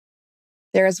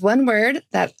There is one word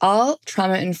that all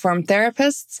trauma-informed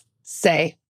therapists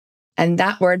say, and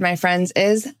that word, my friends,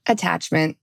 is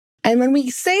attachment. And when we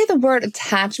say the word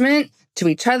attachment to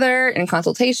each other in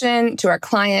consultation, to our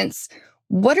clients,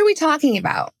 what are we talking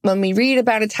about? When we read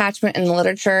about attachment in the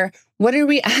literature, what are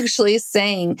we actually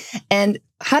saying? And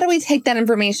how do we take that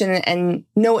information and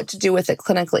know what to do with it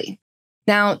clinically?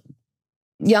 Now,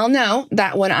 y'all know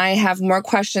that when I have more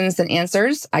questions than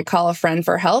answers, I call a friend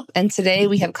for help. And today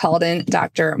we have called in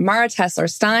Dr. Mara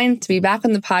Tesler-Stein to be back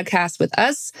on the podcast with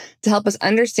us to help us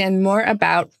understand more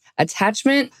about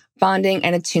attachment, bonding,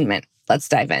 and attunement. Let's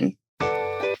dive in.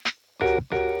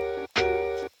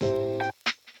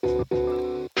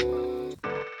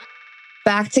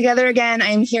 Back together again.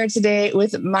 I'm here today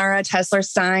with Mara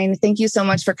Tesler-Stein. Thank you so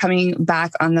much for coming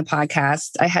back on the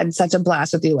podcast. I had such a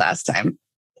blast with you last time.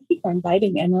 Thank you for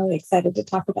inviting me. I'm really excited to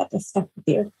talk about this stuff with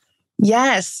you.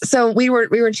 Yes. So we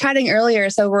were chatting earlier.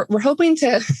 So we're hoping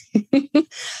to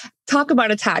talk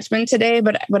about attachment today,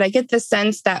 but I get the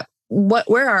sense that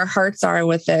where our hearts are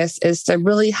with this is to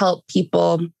really help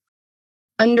people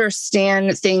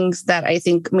understand things that I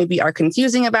think maybe are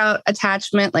confusing about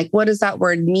attachment. Like, what does that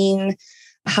word mean?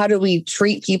 How do we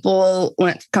treat people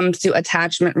when it comes to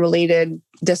attachment related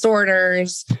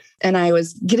disorders? And I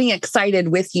was getting excited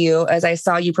with you as I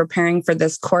saw you preparing for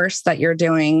this course that you're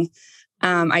doing.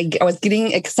 I was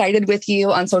getting excited with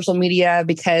you on social media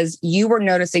because you were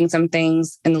noticing some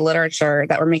things in the literature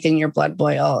that were making your blood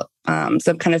boil,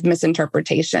 some kind of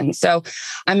misinterpretation. So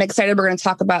I'm excited we're going to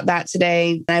talk about that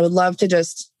today. And I would love to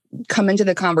just come into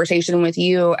the conversation with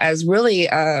you as really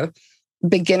a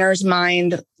beginner's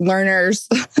mind, learner's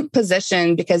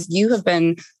position, because you have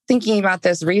been thinking about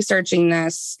this, researching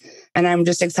this. And I'm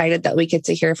just excited that we get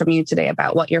to hear from you today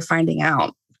about what you're finding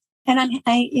out. And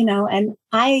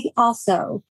I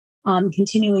also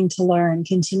continuing to learn,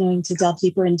 continuing to delve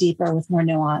deeper and deeper with more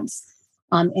nuance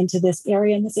into this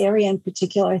area. And this area in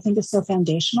particular, I think is so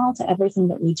foundational to everything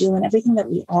that we do and everything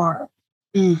that we are.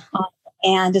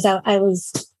 And as I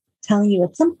was telling you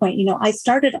at some point, I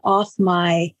started off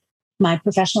my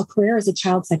professional career as a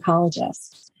child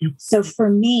psychologist. So for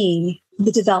me,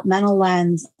 the developmental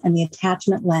lens and the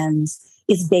attachment lens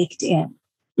is baked in.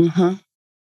 Mm-hmm.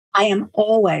 I am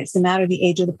always, no matter the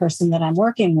age of the person that I'm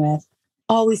working with,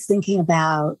 always thinking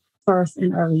about birth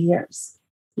and early years.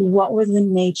 What was the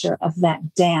nature of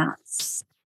that dance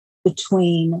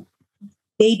between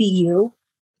baby you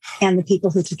and the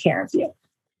people who took care of you?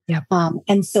 Yep.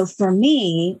 And so for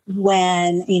me,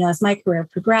 when, as my career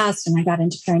progressed and I got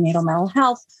into perinatal mental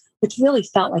health, which really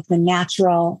felt like a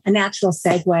natural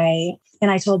segue.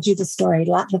 And I told you the story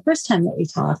the first time that we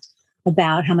talked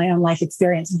about how my own life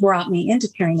experience brought me into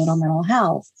perinatal mental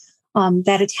health.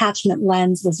 That attachment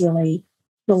lens was really,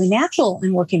 really natural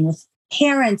in working with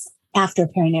parents after a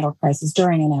perinatal crisis,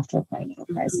 during and after a perinatal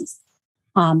crisis.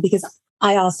 Because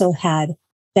I also had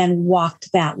then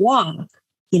walked that walk,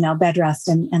 bed rest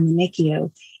and the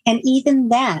NICU. And even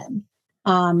then,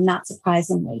 not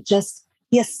surprisingly, just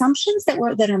the assumptions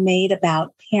that are made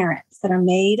about parents, that are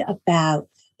made about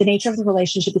the nature of the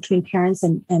relationship between parents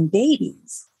and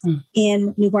babies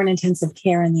in newborn intensive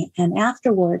care and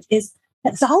afterwards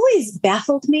it's always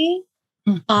baffled me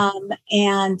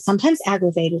and sometimes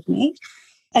aggravated me.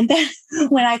 And then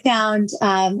when I found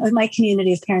my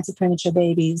community of parents of premature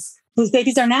babies, whose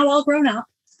babies are now all grown up,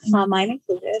 mine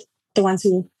included, the ones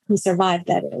who survived,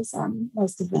 that is,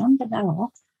 most of them, but not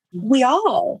all, we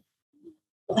all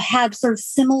had sort of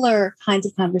similar kinds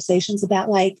of conversations about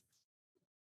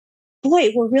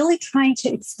boy, we're really trying to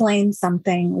explain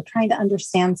something. We're trying to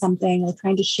understand something. We're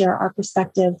trying to share our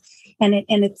perspective. And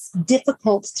it's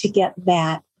difficult to get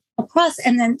that across.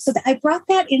 And then, so I brought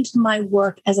that into my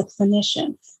work as a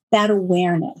clinician, that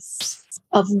awareness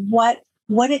of what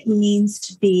it means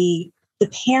to be the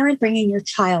parent bringing your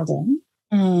child in.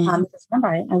 Because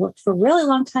remember, I worked for a really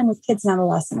long time with kids and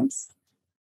adolescents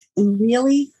and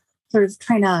really sort of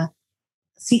trying to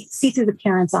see through the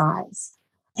parent's eyes.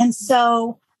 And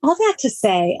so all that to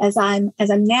say, as I'm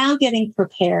now getting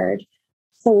prepared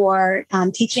for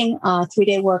teaching a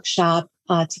 3-day workshop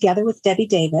together with Debbie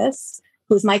Davis,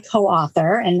 who's my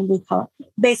co-author, and we call it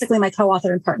basically my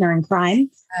co-author and partner in crime.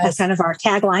 That's kind of our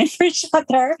tagline for each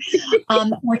other.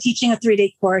 We're teaching a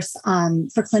 3-day course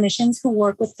for clinicians who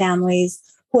work with families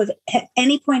who have at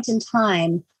any point in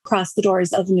time crossed the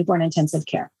doors of newborn intensive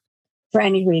care for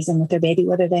any reason with their baby,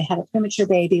 whether they had a premature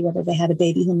baby, whether they had a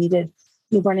baby who needed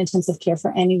newborn intensive care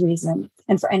for any reason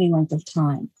and for any length of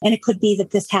time. And it could be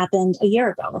that this happened a year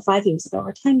ago or 5 years ago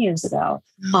or 10 years ago,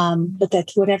 but that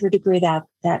to whatever degree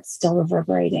that's still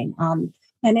reverberating. And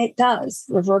it does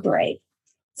reverberate.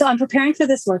 So I'm preparing for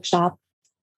this workshop.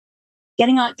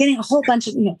 getting a whole bunch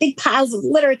of, big piles of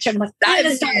literature. I'm like, I'm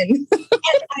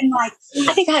like,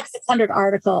 I think I have 600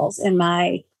 articles in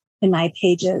my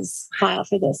pages file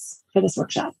for this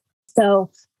workshop.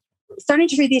 So starting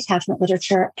to read the attachment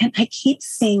literature, and I keep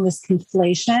seeing this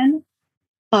conflation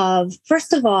of,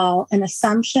 first of all, an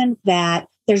assumption that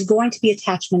there's going to be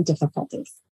attachment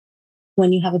difficulties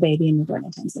when you have a baby in newborn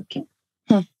intensive care.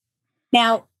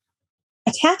 Now,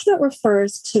 attachment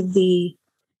refers to the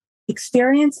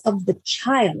experience of the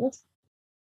child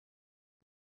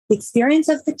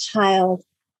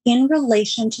in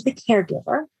relation to the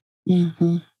caregiver.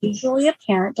 Usually a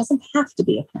parent, doesn't have to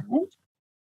be a parent,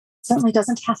 certainly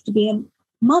doesn't have to be a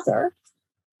mother,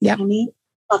 any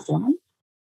loved one,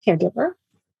 caregiver,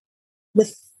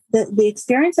 with the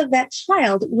experience of that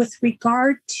child with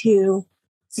regard to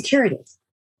security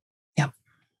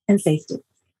and safety.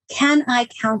 Can I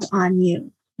count on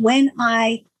you when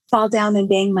I fall down and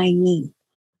bang my knee?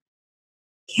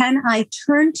 Can I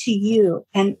turn to you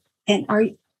and can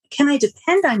I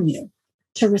depend on you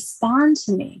to respond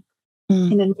to me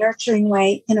in a nurturing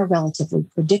way, in a relatively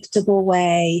predictable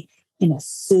way, in a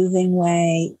soothing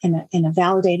way, in a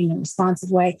validating and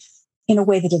responsive way, in a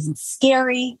way that isn't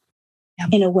scary,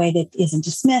 in a way that isn't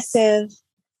dismissive?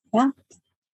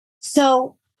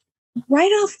 So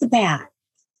right off the bat,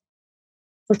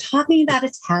 we're talking about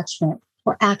attachment.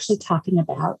 We're actually talking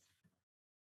about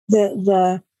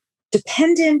the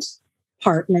dependent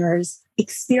partner's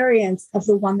experience of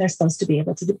the one they're supposed to be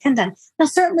able to depend on. Now,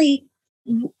 certainly,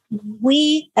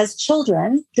 we as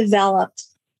children developed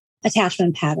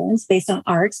attachment patterns based on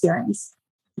our experiences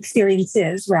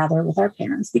rather with our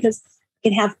parents, because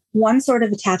you can have one sort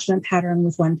of attachment pattern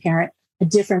with one parent, a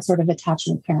different sort of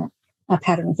attachment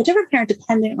pattern with a different parent,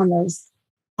 depending on those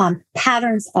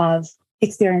patterns of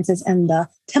experiences and the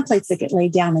templates that get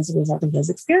laid down as a result of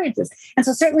those experiences. And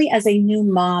so certainly as a new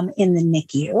mom in the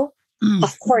NICU,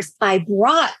 of course, I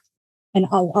brought, and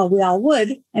we all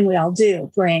would, and we all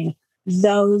do, bring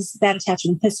that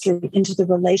attachment history into the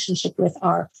relationship with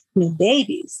our new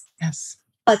babies. Yes.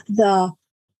 But the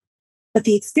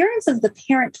experience of the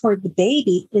parent toward the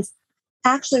baby is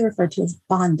actually referred to as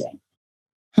bonding.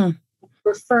 It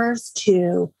refers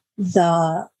to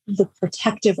the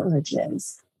protective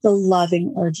urges, the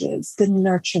loving urges, the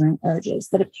nurturing urges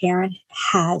that a parent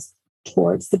has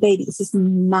towards the baby. This is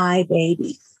my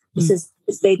baby. This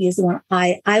baby is the one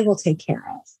I will take care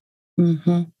of.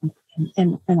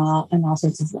 In all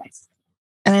sorts of ways.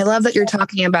 And I love that you're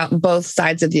talking about both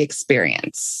sides of the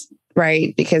experience,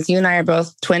 right? Because you and I are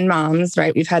both twin moms,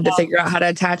 right? We've had to figure out how to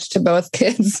attach to both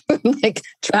kids, like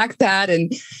track that.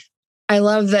 And I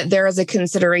love that there is a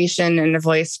consideration and a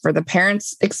voice for the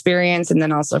parent's experience and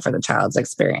then also for the child's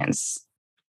experience.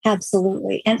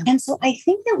 Absolutely. And so I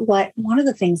think that one of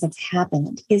the things that's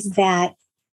happened is that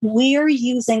we're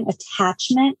using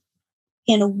attachment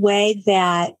in a way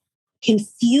that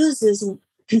confuses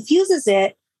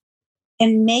it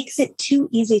and makes it too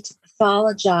easy to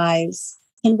pathologize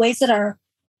in ways that are,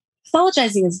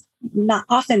 pathologizing is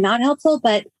often not helpful,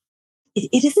 but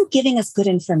it isn't giving us good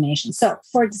information. So,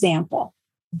 for example,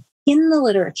 in the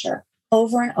literature,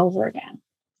 over and over again,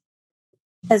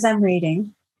 as I'm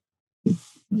reading,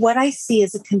 what I see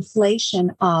is a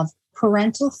conflation of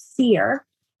parental fear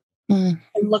and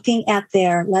looking at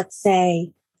their, let's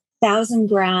say,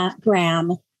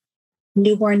 1,000-gram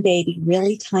newborn baby,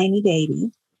 really tiny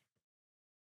baby,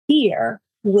 fear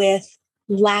with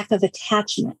lack of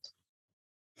attachment.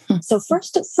 So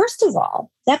first of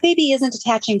all, that baby isn't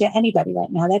attaching to anybody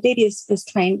right now. That baby is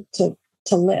trying to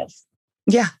live.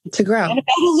 Yeah, to grow. And a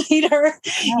battle later,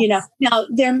 yes. Now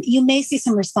you may see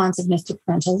some responsiveness to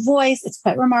parental voice. It's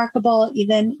quite remarkable.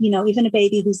 Even a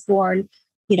baby who's born,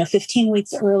 15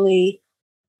 weeks early,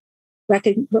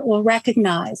 can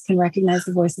recognize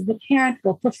the voice of the parent,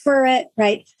 will prefer it,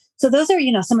 right? So those are,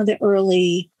 some of the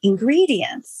early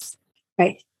ingredients,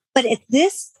 right? But at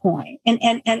this point,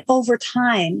 and over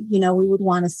time, we would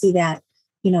want to see that,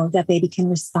 that baby can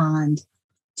respond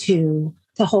to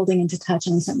holding and to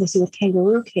touching. And certainly see with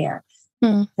kangaroo care,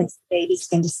 it's baby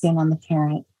skin to skin on the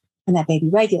parent, and that baby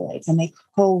regulates and they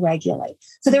co-regulate.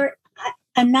 So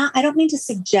I don't mean to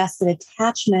suggest that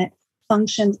attachment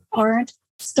functions aren't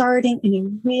starting in a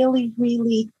really,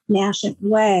 really nascent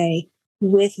way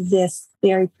with this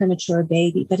very premature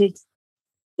baby, but it's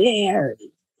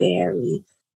very, very,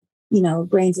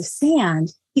 grains of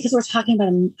sand, because we're talking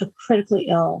about a critically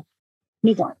ill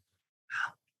newborn.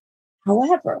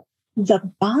 However, the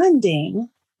bonding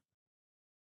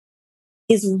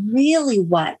is really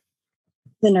what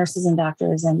the nurses and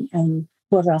doctors and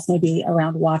whoever else may be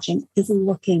around watching is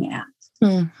looking at.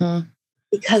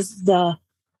 Because the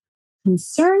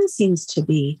concern seems to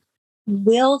be,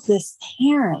 will this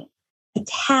parent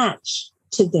attach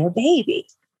to their baby?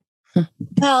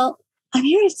 Well, I'm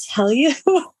here to tell you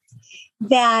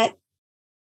that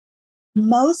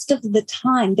most of the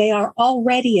time they are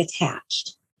already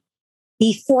attached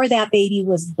before that baby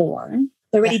was born.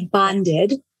 They're already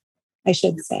bonded, I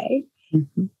should say.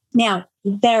 Mm-hmm. Now,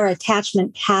 their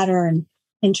attachment pattern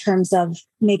in terms of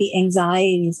maybe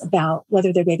anxieties about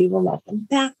whether their baby will love them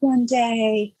back one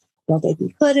day, will they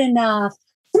be good enough?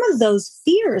 Some of those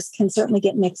fears can certainly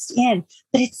get mixed in,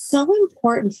 but it's so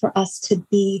important for us to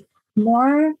be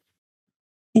more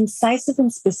incisive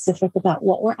and specific about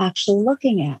what we're actually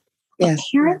looking at. Yes.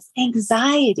 A parent's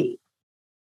anxiety,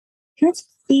 parents'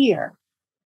 fear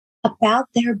about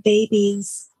their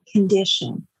baby's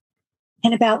condition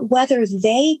and about whether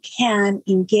they can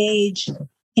engage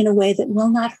in a way that will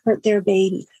not hurt their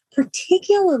baby,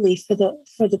 particularly for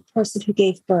the person who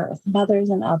gave birth, mothers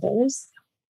and others,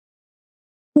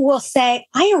 who will say,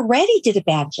 I already did a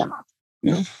bad job.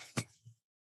 Yeah.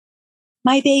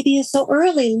 My baby is so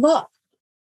early. Look,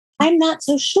 I'm not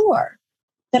so sure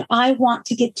that I want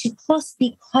to get too close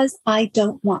because I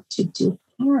don't want to do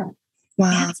harm.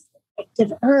 Wow. That's a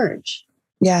protective urge.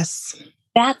 Yes.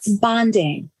 That's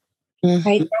bonding,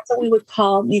 right? That's what we would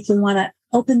call, if we want to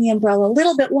open the umbrella a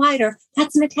little bit wider,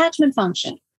 that's an attachment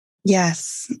function.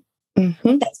 Yes.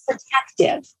 That's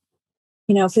protective.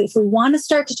 You know, if we want to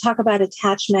start to talk about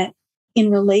attachment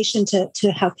in relation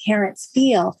to how parents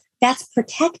feel, that's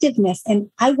protectiveness. And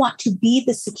I want to be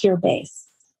the secure base.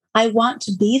 I want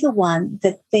to be the one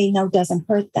that they know doesn't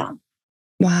hurt them.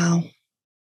 Wow.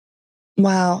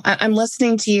 Wow. I'm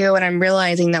listening to you and I'm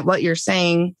realizing that what you're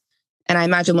saying, and I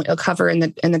imagine what you'll cover in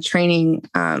the training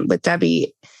with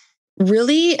Debbie,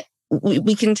 really,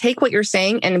 we can take what you're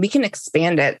saying and we can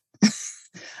expand it.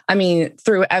 I mean,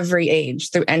 through every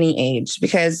age, through any age,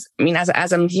 because I mean,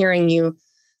 as I'm hearing you,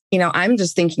 you know, I'm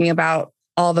just thinking about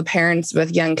all the parents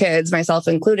with young kids, myself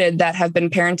included, that have been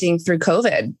parenting through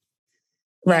COVID,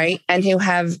 right? And who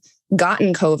have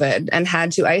gotten COVID and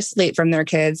had to isolate from their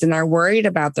kids and are worried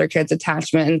about their kids'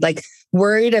 attachment and like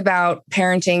worried about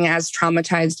parenting as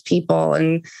traumatized people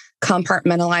and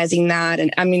compartmentalizing that.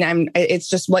 And I mean, it's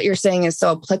just what you're saying is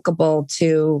so applicable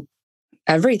to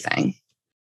everything.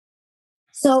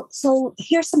 So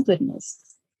here's some good news.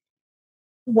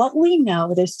 What we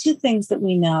know, there's two things that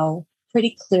we know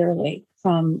pretty clearly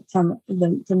from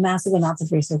the massive amounts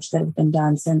of research that have been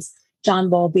done since John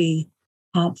Bowlby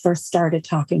first started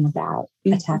talking about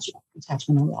attachment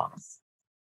and loss.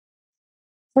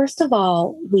 First of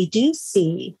all, we do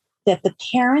see that the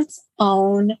parents'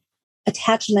 own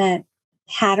attachment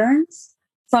patterns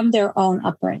from their own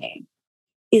upbringing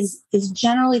is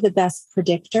generally the best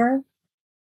predictor,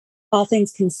 all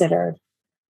things considered,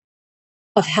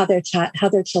 of how their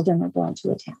children are going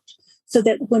to attach. So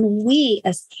that when we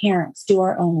as parents do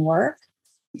our own work,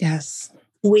 yes,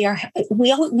 we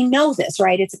know this,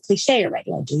 right? It's a cliche, right?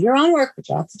 You'll do your own work, put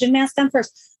your oxygen mask on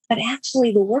first. But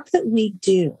actually, the work that we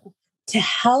do to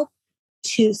help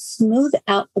to smooth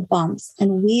out the bumps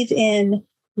and weave in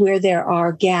where there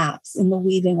are gaps in the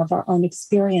weaving of our own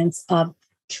experience of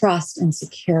trust and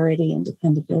security and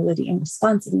dependability and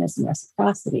responsiveness and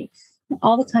reciprocity, and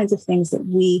all the kinds of things that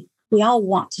we all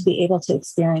want to be able to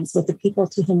experience with the people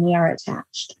to whom we are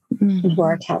attached and who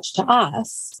are attached to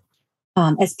us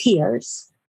as peers,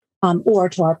 or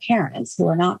to our parents who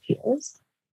are not peers.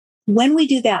 When we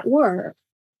do that work,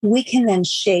 we can then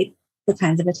shape the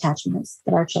kinds of attachments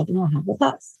that our children will have with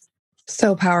us.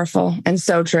 So powerful and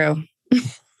so true.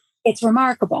 It's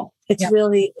remarkable.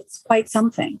 It's quite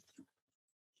something.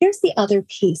 Here's the other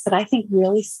piece that I think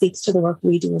really speaks to the work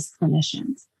we do as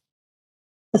clinicians.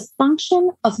 The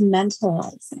function of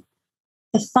mentalizing,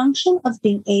 the function of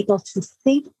being able to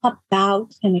think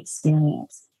about an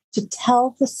experience, to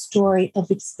tell the story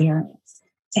of experience,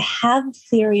 to have a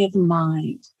theory of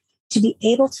mind, to be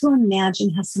able to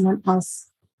imagine how someone else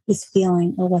is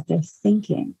feeling or what they're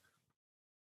thinking.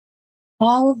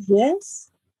 All of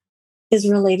this is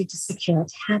related to secure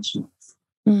attachments.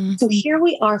 Mm-hmm. So here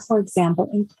we are, for example,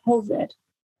 in COVID,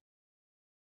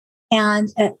 and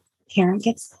a parent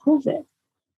gets COVID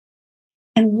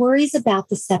and worries about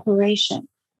the separation.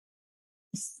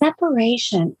 The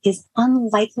separation is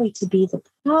unlikely to be the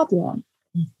problem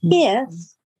if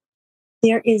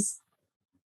there is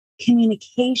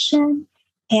communication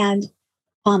and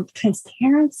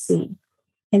transparency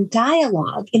and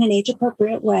dialogue in an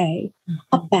age-appropriate way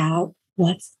about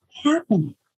what's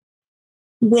happening,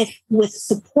 with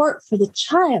support for the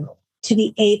child to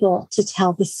be able to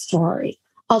tell the story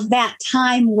of that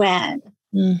time when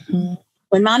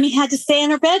mommy had to stay in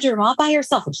her bedroom all by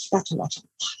herself and she got to watch a lot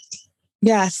of TV.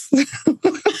 Yes.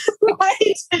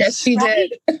 Right? Yes, she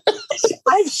Right? did.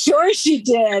 I'm sure she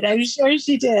did. I'm sure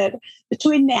she did.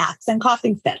 Between naps and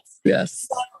coughing fits. Yes.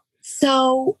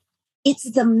 So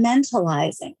it's the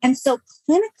mentalizing. And so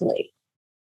clinically,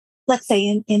 let's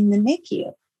say in the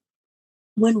NICU,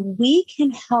 when we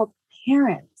can help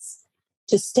parents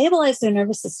to stabilize their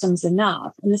nervous systems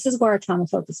enough, and this is where our trauma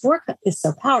focused work is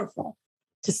so powerful,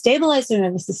 to stabilize their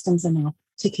nervous systems enough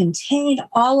to contain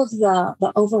all of the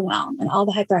overwhelm and all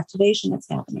the hyperactivation that's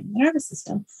happening in the nervous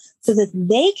system so that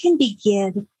they can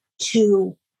begin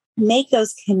to make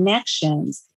those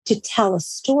connections, to tell a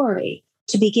story,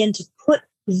 to begin to put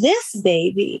this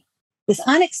baby, this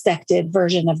unexpected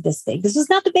version of this baby. This is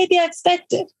not the baby I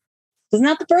expected. This is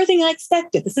not the birthing I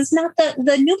expected. This is not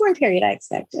the newborn period I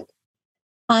expected.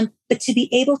 But to be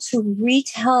able to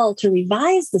retell, to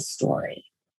revise the story,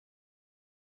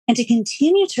 and to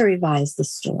continue to revise the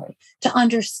story, to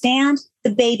understand the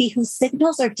baby whose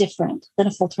signals are different than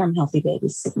a full-term healthy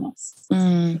baby's signals.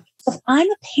 Mm. So if I'm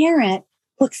a parent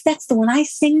who expects that when I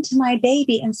sing to my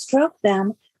baby and stroke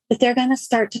them, that they're going to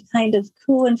start to kind of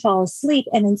coo and fall asleep,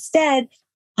 and instead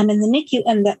I'm in the NICU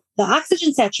and the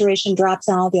oxygen saturation drops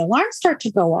and all the alarms start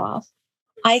to go off,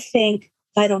 I think,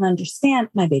 if I don't understand,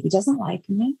 my baby doesn't like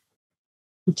me.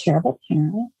 I'm a terrible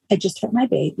parent. I just hurt my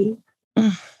baby.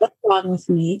 What's wrong with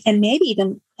me? And maybe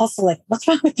even also like, what's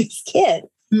wrong with this kid?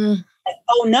 Like,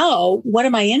 oh no, what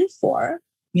am I in for?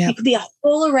 Yep. It could be a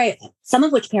whole array, some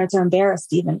of which parents are embarrassed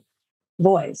to even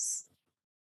voice.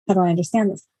 How do I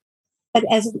understand this? But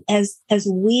as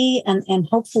we and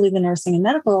hopefully the nursing and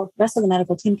medical, rest of the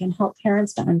medical team can help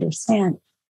parents to understand,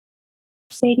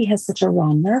 baby has such a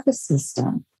raw nervous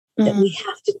system that we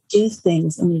have to do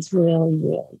things in these really,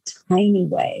 really tiny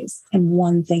ways and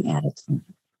one thing at a time.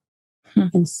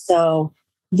 And so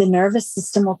the nervous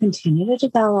system will continue to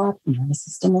develop, the nervous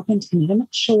system will continue to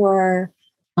mature.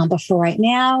 But for right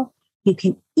now, you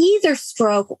can either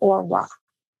stroke or rock.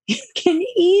 You can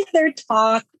either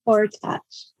talk or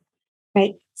touch,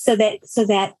 right? So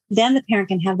that then the parent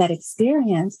can have that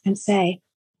experience and say,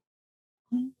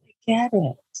 oh, I get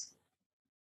it.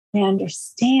 I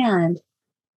understand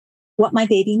what my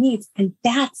baby needs. And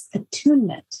that's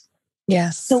attunement.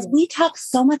 Yes. So we talk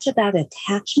so much about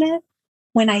attachment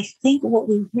when I think what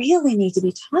we really need to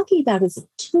be talking about is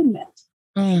attunement.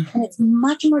 And it's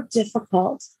much more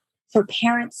difficult for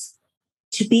parents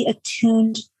to be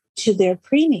attuned to their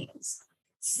preemies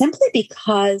simply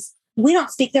because we don't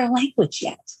speak their language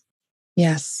yet.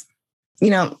 Yes. You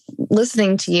know,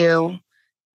 listening to you,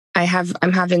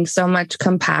 I'm having so much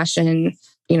compassion,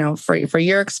 you know, for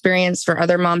your experience, for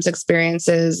other moms'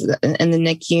 experiences in the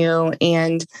NICU.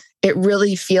 And it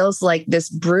really feels like this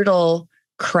brutal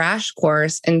crash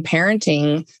course in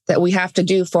parenting that we have to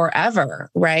do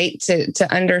forever, right? To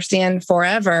understand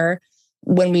forever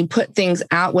when we put things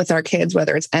out with our kids,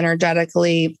 whether it's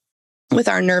energetically, with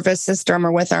our nervous system,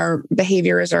 or with our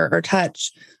behaviors or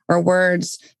touch or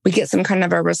words, we get some kind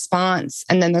of a response.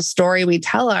 And then the story we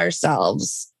tell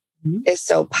ourselves is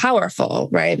so powerful,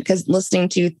 right? Because listening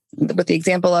to you with the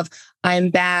example of,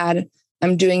 I'm bad,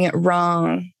 I'm doing it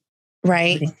wrong,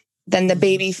 right? Then the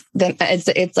baby, then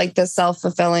it's like the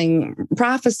self-fulfilling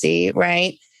prophecy,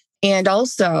 right? And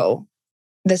also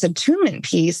this attunement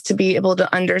piece to be able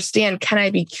to understand, can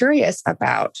I be curious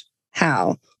about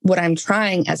how what I'm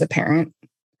trying as a parent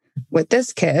with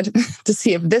this kid to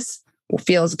see if this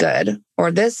feels good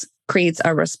or this creates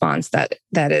a response that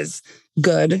is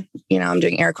good. You know, I'm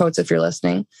doing air quotes if you're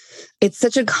listening. It's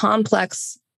such a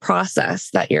complex process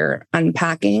that you're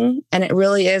unpacking, and it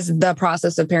really is the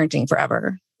process of parenting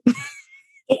forever.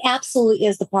 It absolutely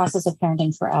is the process of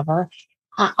parenting forever.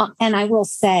 And I will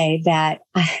say that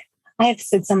I have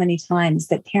said so many times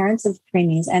that parents of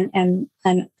preemies and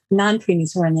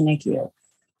non-preemies who are in the NICU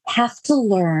have to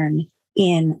learn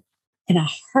in a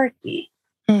heartbeat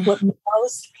what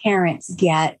most parents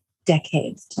get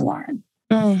decades to learn.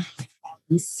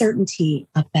 Uncertainty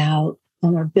about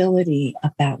vulnerability,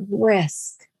 about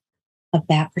risk,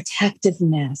 about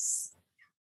protectiveness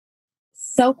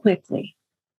so quickly.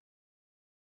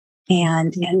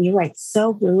 And you're right,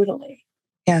 so brutally.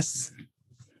 Yes.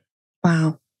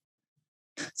 Wow.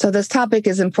 So this topic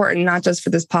is important, not just for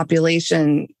this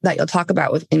population that you'll talk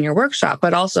about within your workshop,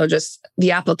 but also just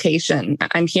the application.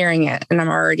 I'm hearing it and I'm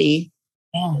already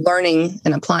learning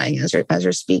and applying as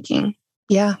you're speaking.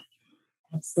 Yeah.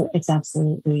 It's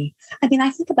absolutely. I mean, I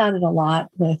think about it a lot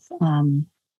with the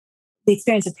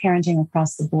experience of parenting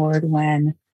across the board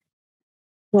when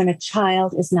a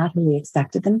child is not who we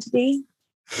expected them to be,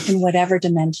 in whatever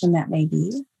dimension that may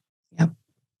be. Yep.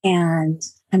 And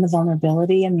the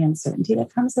vulnerability and the uncertainty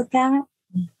that comes with that.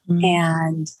 Mhm.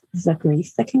 and the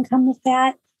grief that can come with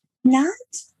that. Not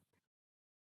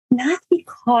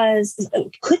because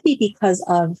it could be because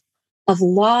of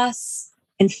loss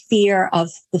and fear of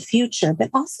the future, but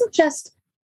also just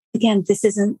again, this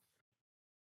isn't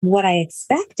what I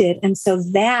expected. And so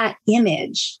that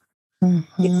image is,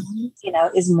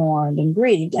 Mhm. is mourned and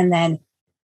grieved. And then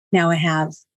now I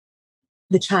have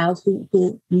the child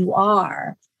who you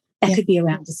are. That Yeah. could be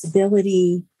around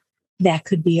disability. That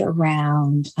could be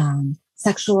around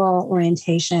sexual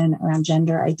orientation, around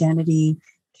gender identity,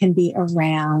 can be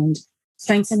around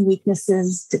strengths and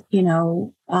weaknesses,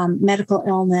 medical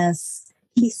illness,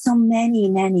 can be so many,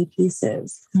 many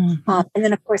pieces. Mhm. And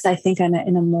then, of course, I think in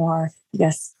a more, I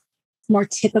guess, more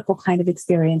typical kind of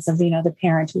experience of, the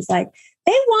parent who's like,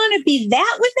 they want to be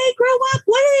that when they grow up.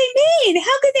 What do they mean?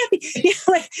 How could that be?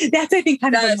 That's, I think,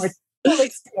 kind of a more Yes. typical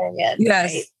experience.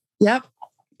 Yes. Right? Yep.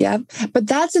 Yep. But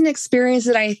that's an experience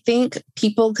that I think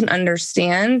people can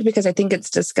understand because I think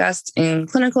it's discussed in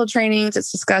clinical trainings,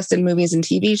 it's discussed in movies and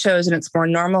TV shows, and it's more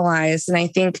normalized. And I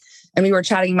think, and we were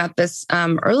chatting about this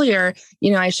earlier,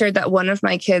 I shared that one of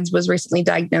my kids was recently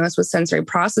diagnosed with sensory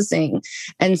processing.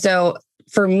 And so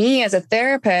for me as a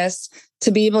therapist, to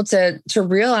be able to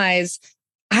realize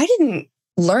I didn't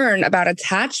learn about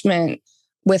attachment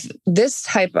with this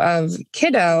type of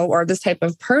kiddo or this type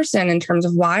of person in terms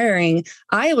of wiring.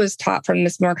 I was taught from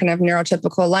this more kind of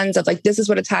neurotypical lens of like, this is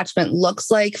what attachment looks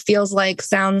like, feels like,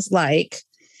 sounds like.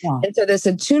 Yeah. And so this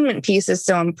attunement piece is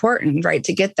so important, right?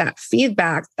 To get that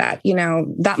feedback that,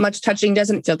 that much touching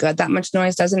doesn't feel good, that much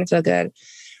noise doesn't feel good.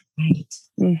 Right.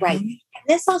 Mm-hmm. Right. And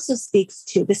this also speaks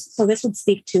to this. So this would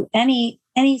speak to any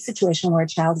situation where a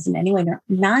child is in any way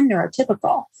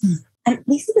non-neurotypical. And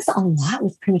we see this a lot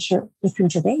with premature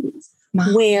babies,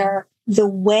 Wow. where the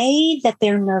way that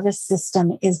their nervous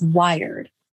system is wired,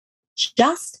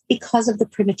 just because of the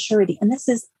prematurity, and this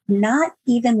is not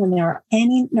even when there are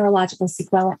any neurological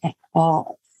sequelae at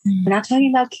all. Mm. We're not talking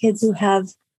about kids who have,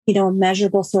 a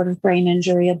measurable sort of brain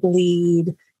injury, a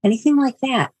bleed, anything like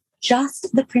that.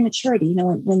 Just the prematurity,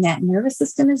 when that nervous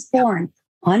system is born,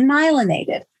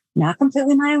 unmyelinated, not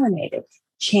completely myelinated,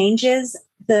 changes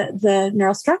the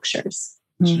neural structures,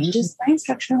 changes brain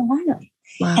structure and wiring.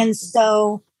 Wow. And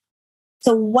so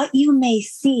what you may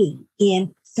see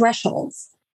in thresholds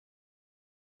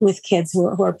with kids who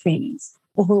are preemies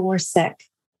or who were sick,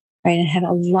 right, and had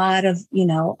a lot of,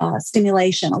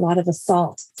 stimulation, a lot of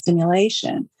assault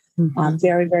stimulation,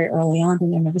 very, very early on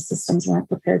when their nervous systems weren't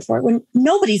prepared for it. When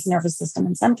nobody's nervous system,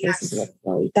 in some cases, would have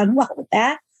really done well with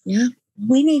that. Yeah.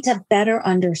 We need to better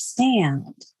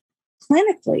understand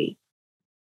clinically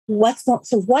what's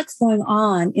going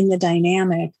on in the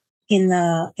dynamic in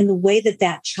the way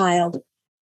that child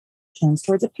turns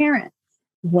towards a parent,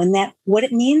 what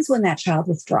it means when that child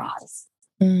withdraws.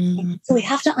 So we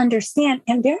have to understand,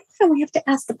 and very often we have to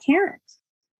ask the parent,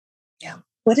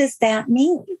 what does that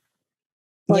mean?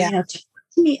 Or, talk to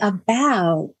me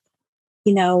about,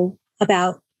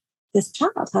 about this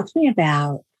child. Talk to me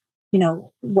about,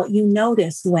 what you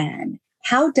notice when.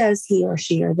 How does he or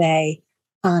she or they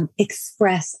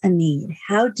express a need?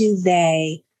 How do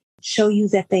they show you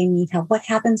that they need help? What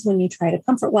happens when you try to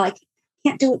comfort? Well, I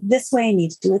can't do it this way. I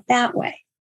need to do it that way.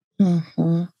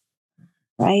 Mm-hmm.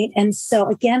 Right. And so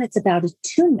again, it's about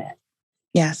attunement.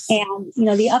 Yes. And,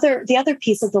 the other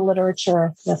piece of the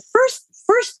literature, the first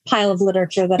pile of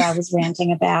literature that I was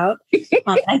ranting about,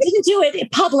 I didn't do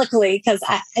it publicly because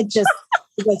I just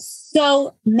was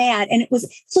so mad. And this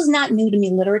was not new to me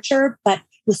literature, but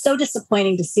it was so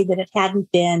disappointing to see that it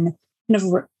hadn't been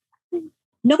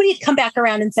nobody had come back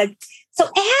around and said, so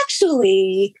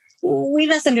actually we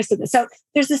misunderstood this. So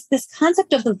there's this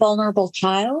concept of the vulnerable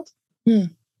child,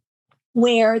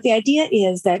 where the idea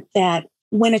is that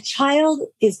when a child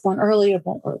is born early or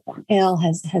born ill,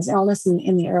 has illness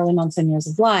in the early months and years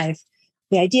of life,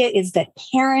 the idea is that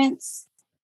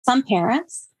some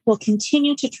parents will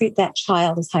continue to treat that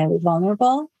child as highly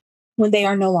vulnerable when they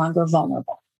are no longer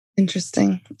vulnerable.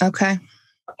 Interesting. Okay.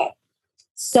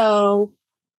 So,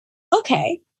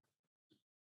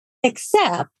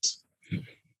 except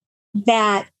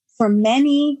that for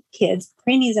many kids,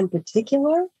 preemies in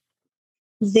particular,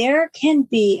 there can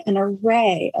be an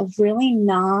array of really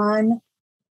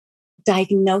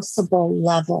non-diagnosable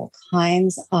level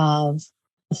kinds of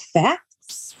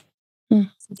effects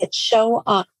that show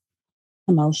up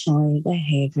emotionally,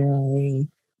 behaviorally, in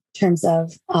terms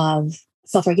of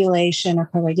self-regulation or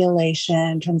co-regulation,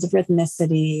 in terms of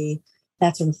rhythmicity,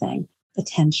 that sort of thing,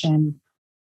 attention.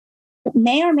 It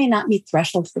may or may not meet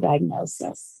thresholds for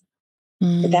diagnosis.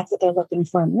 But that's what they're looking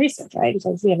for in research, right?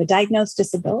 So if we have a diagnosed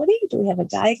disability, do we have a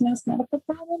diagnosed medical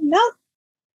problem? No.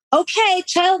 Okay,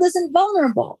 child isn't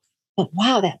vulnerable. But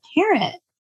wow, that parent,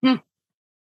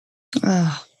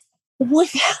 Oh,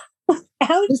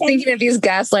 without just thinking of these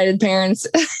gaslighted parents.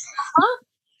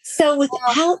 so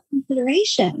without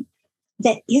consideration,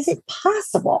 that is it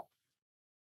possible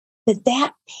that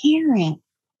that parent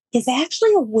is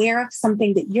actually aware of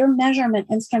something that your measurement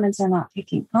instruments are not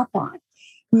picking up on?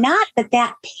 Not that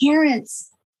that parent's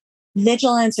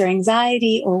vigilance or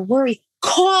anxiety or worry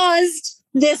caused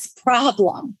this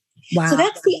problem. Wow. So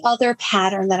that's the other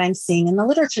pattern that I'm seeing in the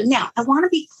literature. Now, I want to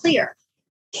be clear.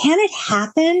 Can it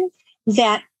happen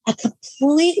that a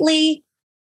completely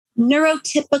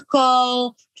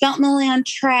neurotypical, developmentally on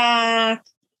track,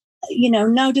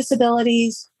 no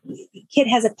disabilities kid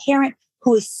has a parent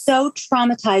who is so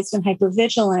traumatized and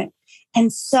hypervigilant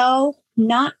and so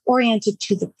not oriented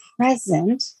to the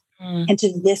present and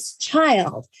to this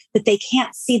child that they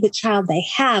can't see the child they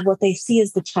have? What they see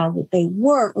is the child that they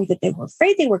were or that they were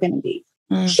afraid they were going to be.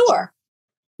 Sure.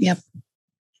 Yep.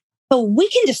 But we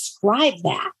can describe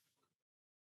that.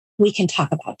 We can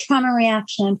talk about trauma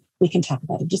reaction. We can talk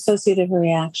about a dissociative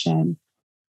reaction.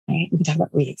 Right? We can talk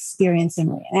about re-experiencing,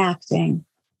 reenacting.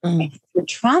 Right? Through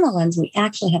trauma lens, we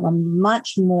actually have a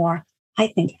much more, I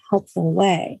think, helpful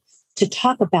way to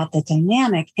talk about the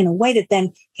dynamic in a way that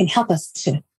then can help us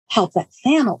to help that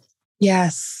family.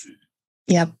 Yes.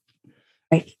 Yep.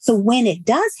 Right. So when it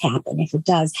does happen, if it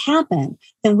does happen,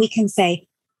 then we can say,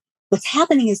 what's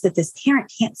happening is that this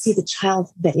parent can't see the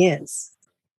child that is.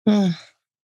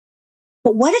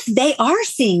 But what if they are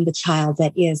seeing the child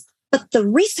that is, but the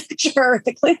researcher,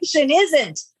 the clinician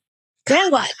isn't?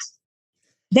 Then what?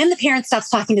 Then the parent stops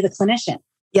talking to the clinician.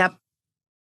 Yep.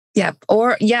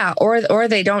 Or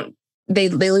they don't, they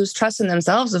lose trust in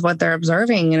themselves of what they're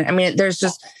observing. And I mean, there's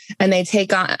just, and they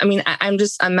take on, I mean, I'm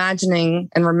just imagining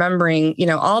and remembering,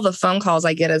 all the phone calls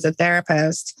I get as a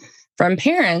therapist from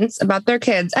parents about their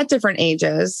kids at different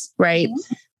ages. Right.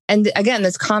 Mm-hmm. And again,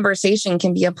 this conversation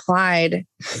can be applied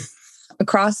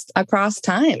across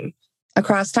time,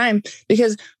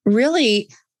 because really,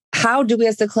 how do we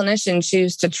as the clinician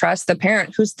choose to trust the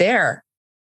parent who's there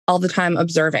all the time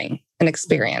observing and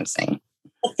experiencing?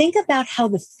 Think about how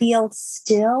the field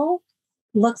still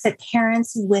looks at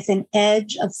parents with an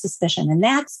edge of suspicion. And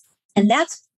that's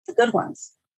the good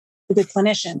ones, the good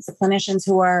clinicians, the clinicians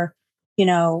who are,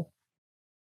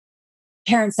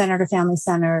 parent-centered or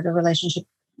family-centered or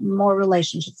more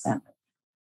relationship-centered.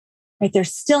 Right?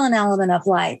 There's still an element of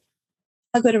like,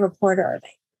 how good a reporter are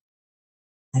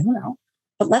they? I don't know.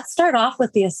 But let's start off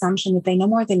with the assumption that they know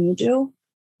more than you do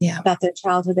about their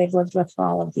child who they've lived with for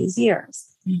all of these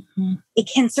years. Mm-hmm. It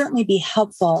can certainly be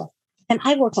helpful. And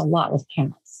I work a lot with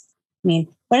parents. I mean,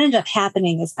 what ended up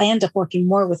happening is I end up working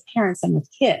more with parents than with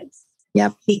kids.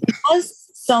 Yep. Because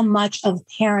so much of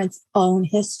parents' own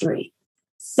history,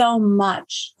 so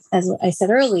much, as I said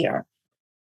earlier,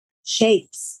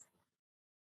 shapes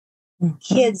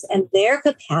kids and their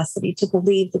capacity to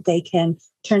believe that they can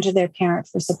turn to their parent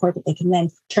for support, that they can then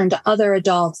turn to other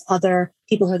adults, other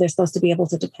people who they're supposed to be able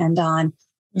to depend on,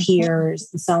 peers,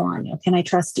 and so on. Can I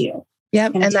trust you?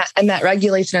 Yep. And that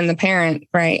regulation in the parent,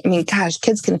 right? I mean, gosh,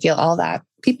 kids can feel all that.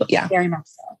 People, yeah. Very much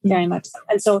so. Very much so.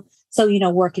 And so,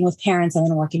 working with parents and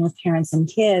then working with parents and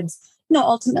kids,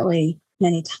 ultimately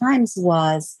many times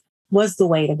was the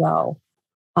way to go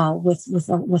with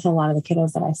a lot of the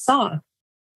kiddos that I saw.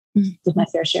 Did my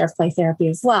fair share of play therapy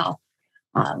as well.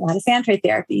 A lot of sand tray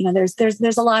therapy.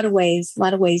 There's a lot of ways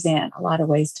in, a lot of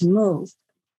ways to move.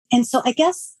 And so I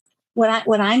guess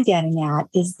what I'm getting at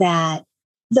is that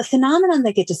the phenomenon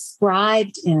that get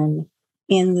described in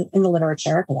the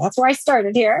literature, because that's where I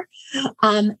started here.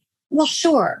 Well,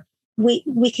 sure,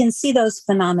 we can see those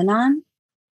phenomenon.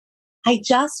 I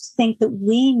just think that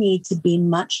we need to be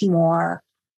much more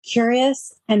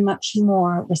curious and much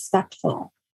more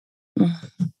respectful.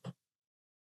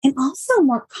 And also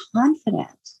more confident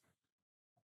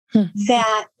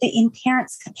that in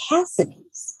parents'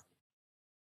 capacities.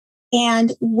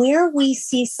 And where we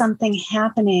see something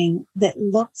happening that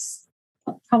looks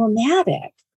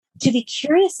problematic, to be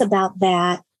curious about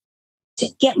that, to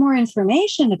get more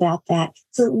information about that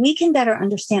so that we can better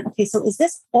understand, okay, so is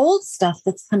this old stuff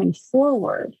that's coming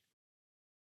forward,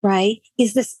 right?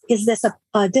 Is this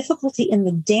a difficulty in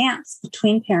the dance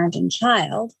between parent and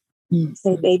child?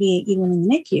 Say baby even in the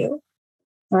NICU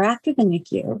or after the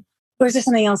NICU? Or is there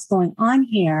something else going on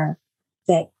here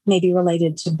that may be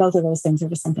related to both of those things or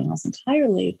to something else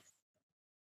entirely?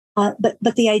 But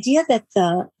the idea that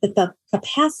the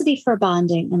capacity for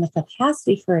bonding and the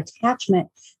capacity for attachment,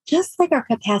 just like our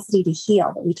capacity to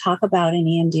heal that we talk about in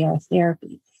EMDR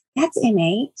therapy, that's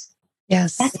innate.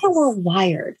 Yes. That's how we're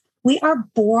wired. We are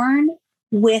born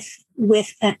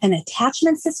an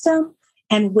attachment system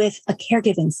and with a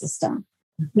caregiving system.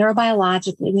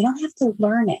 Neurobiologically, we don't have to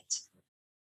learn it.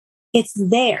 It's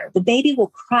there. The baby will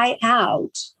cry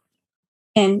out,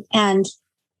 and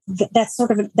that's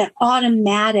sort of that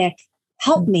automatic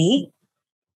help me,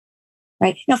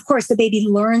 right? Now, of course, the baby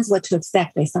learns what to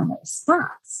expect based on the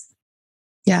response.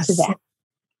 Yes. To that.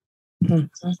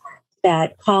 Mm-hmm.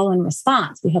 That call and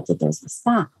response. We hope that there's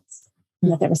response,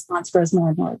 and that the response grows more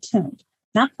and more attuned.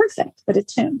 Not perfect, but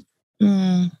attuned.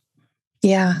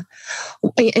 Yeah.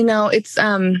 It's,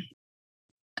 I'm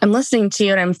listening to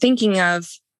you and I'm thinking of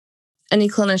any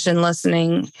clinician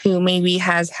listening who maybe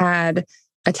has had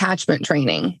attachment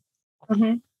training,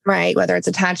 right? Whether it's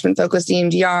attachment focused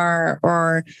EMDR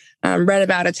or read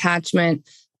about attachment,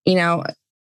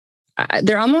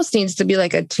 there almost needs to be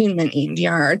like attunement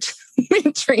EMDR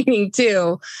attunement training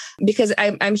too, because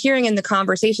I'm hearing in the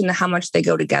conversation how much they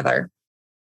go together.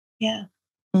 Yeah.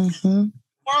 Mm-hmm.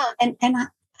 Yeah. And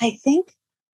I think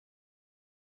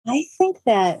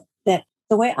that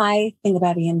the way I think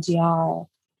about EMDR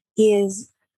is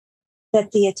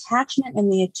that the attachment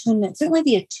and the attunement, certainly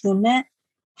the attunement,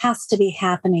 has to be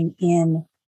happening in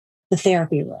the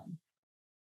therapy room.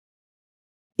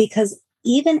 Because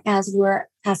even as we're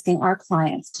asking our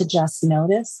clients to just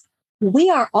notice, we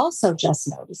are also just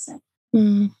noticing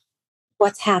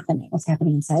what's happening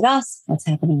inside us, what's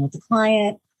happening with the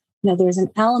client. There's an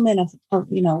element of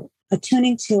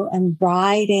attuning to and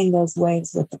riding those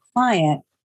waves with the client,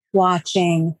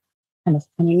 watching, kind of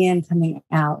coming in, coming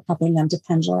out, helping them to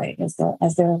pendulate as they're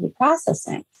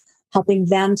reprocessing, helping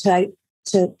them to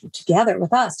together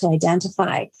with us to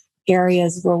identify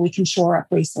areas where we can shore up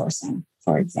resourcing,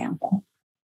 for example.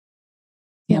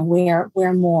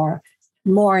 Where more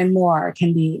and more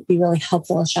can be really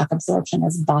helpful as shock absorption,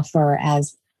 as buffer,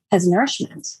 as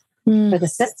nourishment for the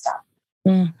system.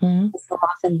 Mm-hmm. So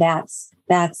often that's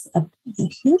a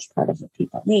huge part of what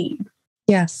people need.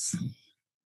 Yes.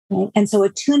 Right? And so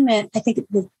attunement, I think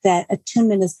that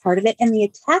attunement is part of it. And the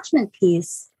attachment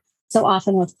piece, so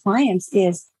often with clients,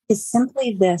 is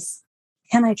simply this: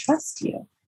 can I trust you?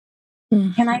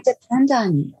 Mm-hmm. Can I depend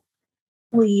on you?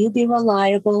 Will you be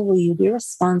reliable? Will you be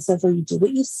responsive? Will you do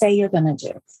what you say you're going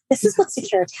to do? This is what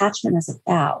secure attachment is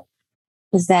about,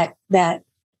 is that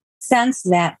sense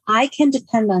that I can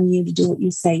depend on you to do what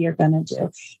you say you're going to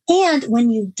do. And when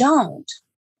you don't,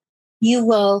 you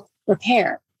will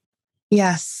repair.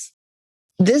 Yes.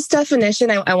 This definition,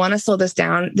 I want to slow this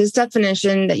down. This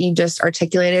definition that you just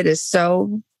articulated is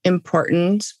so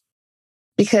important,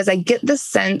 because I get the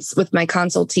sense with my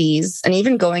consultees and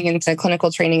even going into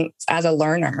clinical training as a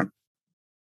learner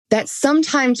that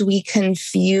sometimes we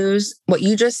confuse what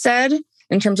you just said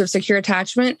in terms of secure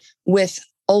attachment with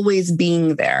always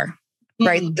being there,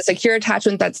 right? The secure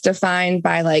attachment that's defined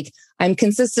by like, I'm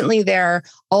consistently there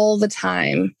all the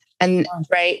time. And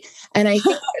right. And I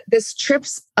think this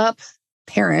trips up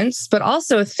parents, but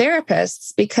also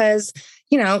therapists, because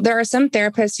there are some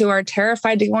therapists who are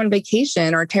terrified to go on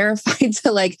vacation or terrified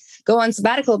to like go on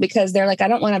sabbatical because they're like, I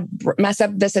don't want to mess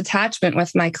up this attachment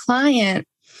with my client.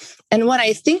 And what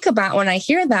I think about when I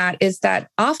hear that is that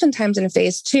oftentimes in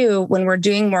phase 2, when we're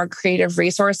doing more creative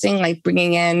resourcing, like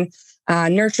bringing in a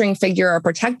nurturing figure or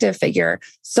protective figure,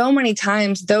 so many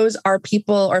times those are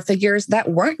people or figures that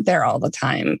weren't there all the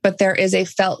time, but there is a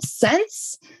felt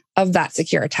sense of that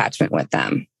secure attachment with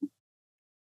them.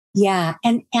 Yeah.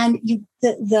 And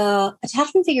the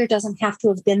attachment figure doesn't have to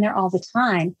have been there all the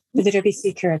time for there to be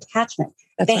secure attachment.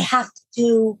 They have to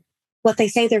do what they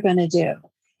say they're going to do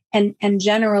and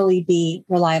generally be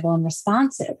reliable and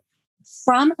responsive.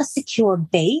 From a secure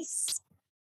base,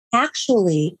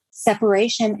 actually,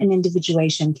 separation and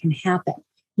individuation can happen.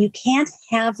 You can't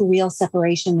have real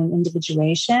separation and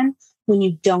individuation when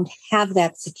you don't have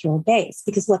that secure base,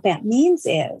 because what that means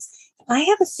is if I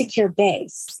have a secure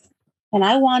base and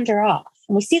I wander off,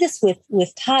 and we see this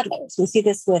with toddlers, we see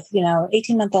this with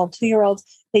 18-month-old, 2-year-olds.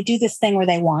 They do this thing where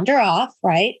they wander off,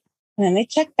 right? And then they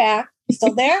check back.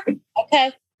 Still there?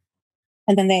 Okay.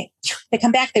 And then they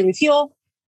come back, they refuel,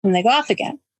 and they go off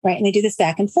again, right? And they do this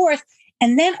back and forth.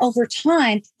 And then over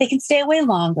time, they can stay away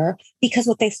longer because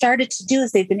what they've started to do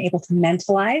is they've been able to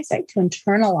mentalize, right, to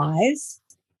internalize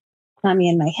mommy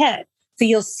in my head. So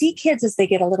you'll see kids as they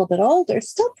get a little bit older,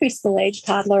 still preschool age,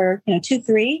 toddler, 2,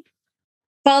 3,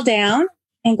 fall down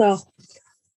and go,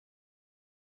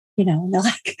 and they're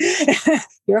like,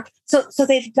 so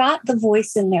they've got the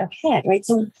voice in their head, right?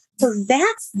 So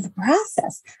that's the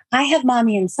process. I have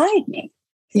mommy inside me.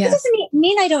 Yes. It doesn't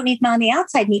mean I don't need mommy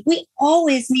outside me. We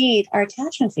always need our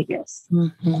attachment figures.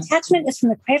 Mm-hmm. Attachment is from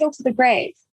the cradle to the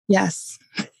grave. Yes.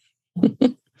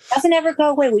 Doesn't ever go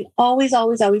away. We always,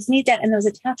 always, always need that. And those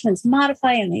attachments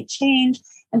modify and they change.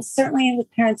 And certainly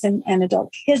with parents and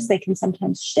adult kids, they can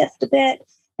sometimes shift a bit,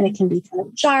 and it can be kind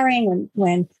of jarring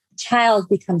when a child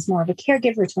becomes more of a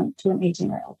caregiver to an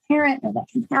aging or ill parent. And that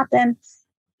can happen.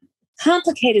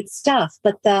 Complicated stuff,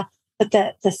 but the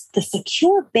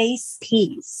secure base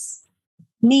piece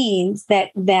means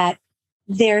that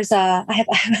there's I have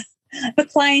a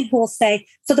client who will say,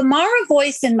 so the Mara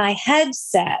voice in my head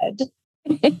said,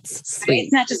 it's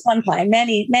not just one client,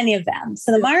 many of them.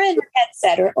 So the Mara in her head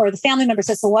said, or the family member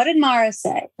says, so what did Mara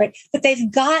say? Right. But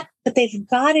they've got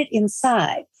it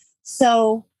inside.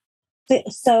 So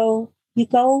you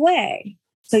go away.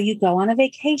 So you go on a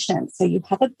vacation. So you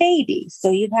have a baby.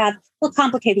 So you have a little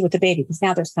complicated with the baby because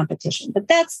now there's competition. But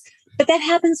that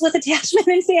happens with attachment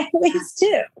in families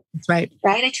too. That's right.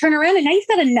 Right. I turn around and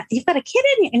now you've got a kid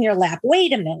in your lap.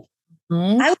 Wait a minute.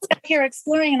 I was up here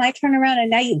exploring and I turn around and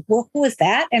now who is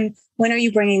that? And when are you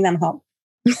bringing them home?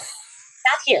 Not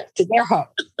here, to their home,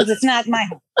 because it's not my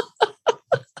home.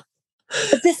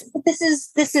 But this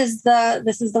is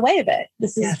the way of it.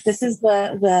 This is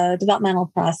the developmental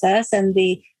process and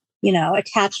the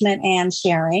attachment and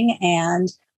sharing and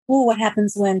what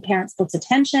happens when parent splits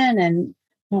attention, and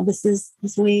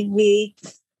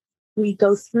we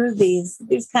go through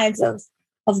these kinds of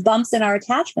bumps in our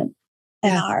attachment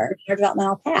and our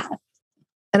developmental path.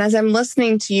 And as I'm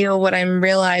listening to you, what I'm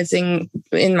realizing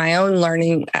in my own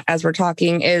learning as we're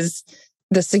talking is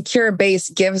the secure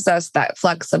base gives us that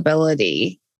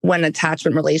flexibility when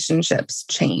attachment relationships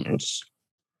change.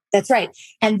 That's right.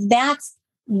 And that's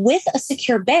with a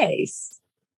secure base,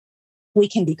 we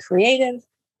can be creative.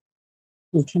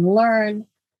 We can learn,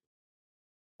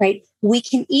 right? We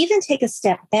can even take a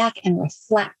step back and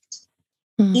reflect,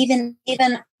 even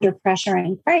under pressure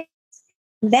and crisis.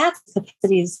 That's the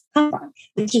capacities come from,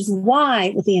 which is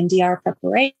why with the MDR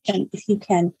preparation, if you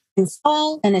can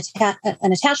install an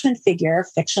attachment figure,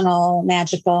 fictional,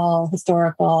 magical,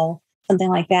 historical, something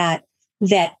like that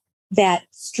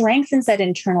strengthens that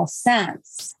internal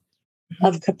sense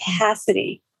of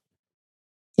capacity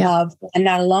of I'm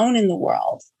not alone in the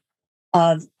world,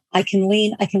 of I can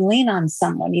lean on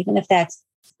someone, even if that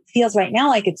feels right now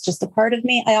like it's just a part of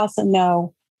me. I also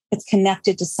know it's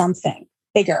connected to something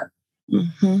bigger.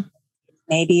 Mm-hmm.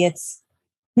 Maybe it's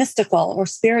mystical or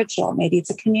spiritual. Maybe it's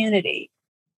a community,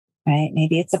 right?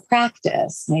 Maybe it's a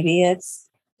practice. Maybe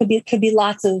could be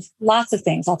lots of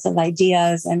things, lots of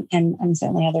ideas, and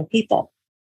certainly other people.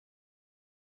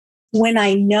 When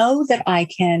I know that I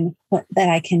can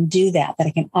do that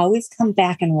I can always come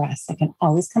back and rest, I can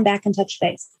always come back and touch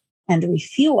base and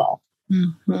refuel,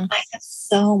 I have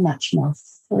so much more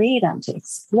freedom to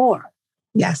explore.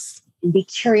 Yes. And be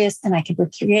curious, and I can be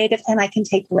creative, and I can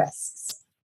take risks.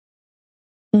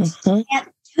 I can't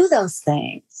do those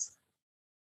things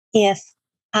if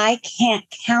I can't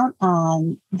count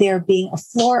on there being a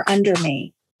floor under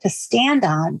me to stand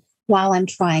on while I'm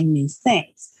trying new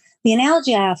things. The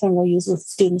analogy I often will use with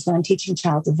students when I'm teaching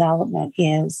child development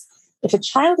is if a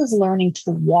child is learning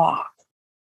to walk,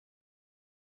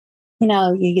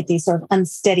 you get these sort of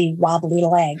unsteady, wobbly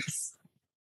legs,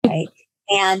 right?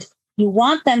 And you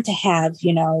want them to have,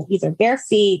 either bare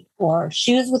feet or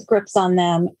shoes with grips on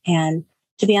them and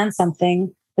to be on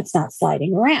something that's not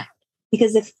sliding around.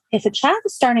 Because if a child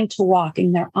is starting to walk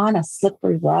and they're on a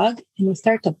slippery rug and you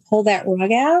start to pull that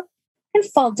rug out and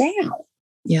fall down.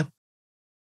 Yep.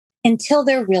 Until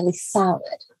they're really solid.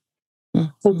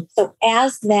 So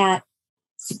as that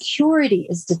security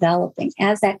is developing,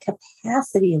 as that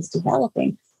capacity is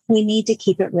developing, we need to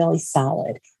keep it really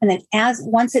solid. And then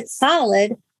once it's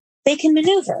solid, they can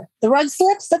maneuver. The rug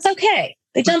slips, that's okay.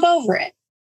 They jump over it.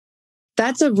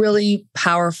 That's a really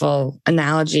powerful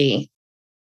analogy.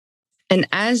 And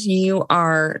as you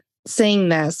are saying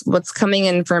this, what's coming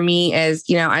in for me is,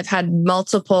 I've had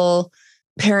multiple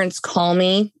parents call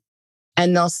me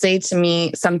and they'll say to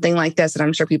me something like this, and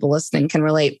I'm sure people listening can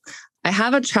relate. I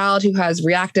have a child who has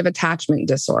reactive attachment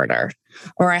disorder,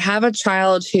 or I have a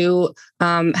child who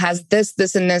has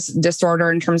this, and this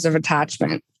disorder in terms of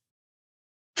attachment.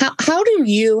 How do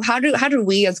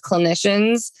we as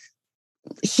clinicians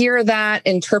hear that,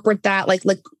 interpret that? Like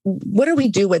what do we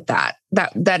do with that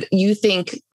you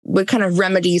think would kind of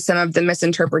remedy some of the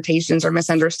misinterpretations or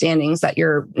misunderstandings that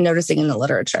you're noticing in the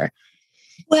literature?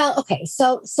 Well, okay.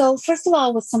 So first of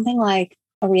all, with something like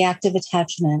a reactive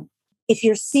attachment, if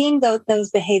you're seeing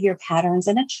those behavior patterns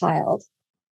in a child,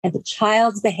 and the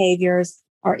child's behaviors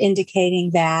are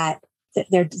indicating that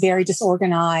they're very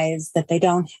disorganized, that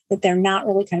they're not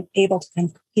really kind of able to kind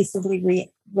of cohesively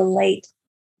relate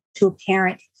to a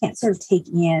parent, can't sort of take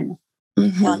in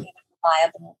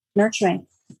reliable nurturing,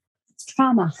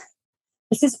 trauma.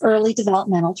 This is early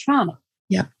developmental trauma.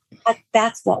 Yeah.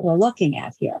 That's what we're looking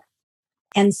at here.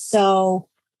 And so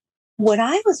what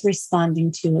I was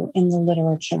responding to in the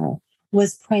literature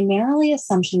was primarily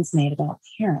assumptions made about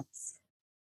parents.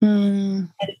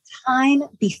 At a time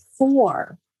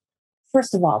before,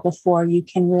 first of all, before you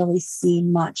can really see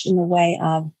much in the way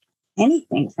of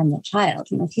anything from the child.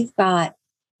 If you've got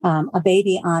a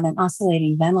baby on an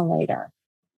oscillating ventilator,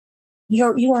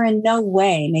 you are in no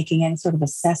way making any sort of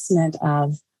assessment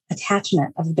of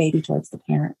attachment of the baby towards the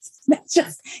parents. That's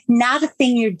just not a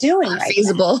thing you're doing Not right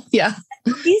feasible. now. Yeah.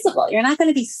 Not feasible. You're not going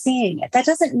to be seeing it. That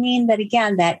doesn't mean that,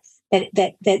 again, that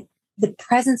the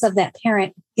presence of that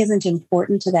parent isn't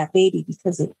important to that baby,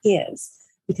 because it is,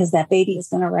 because that baby is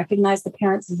going to recognize the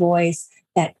parent's voice,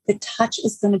 that the touch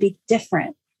is going to be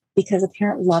different because a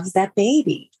parent loves that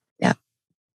baby. Yeah.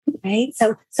 Right.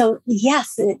 So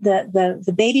yes,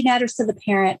 the baby matters to the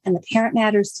parent and the parent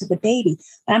matters to the baby.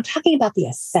 But I'm talking about the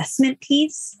assessment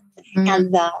piece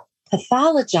and the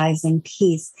pathologizing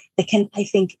piece that can, I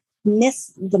think,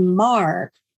 miss the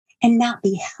mark and not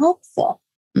be helpful.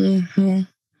 Mm-hmm.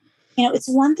 It's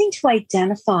one thing to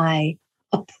identify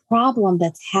a problem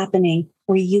that's happening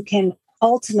where you can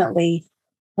ultimately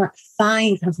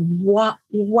find kind of what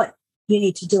you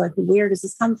need to do. Like, where does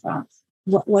this come from?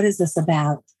 What is this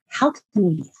about? How can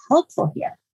we be helpful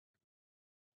here?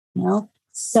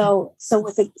 So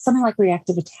with something like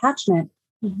reactive attachment,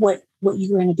 what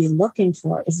you're going to be looking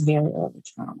for is very early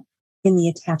trauma in the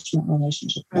attachment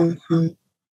relationship. Mm-hmm.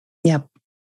 Yep.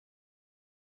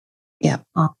 Yep.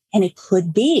 And it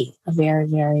could be a very,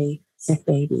 very sick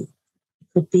baby. It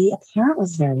could be a parent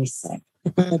was very sick.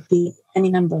 It could be any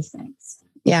number of things.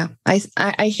 Yeah.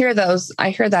 I hear those.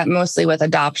 I hear that mostly with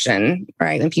adoption,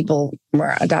 right? When people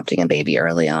were adopting a baby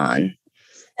early on.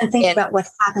 And think about what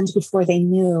happened before they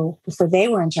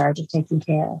were in charge of taking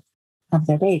care of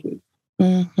their baby.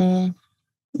 Mm-hmm.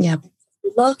 Yeah.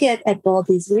 Look at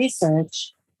Bowlby's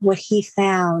research, what he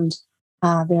found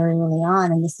very early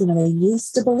on. And this, they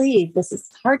used to believe, this is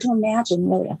hard to imagine,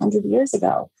 really 100 years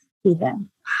ago, even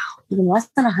less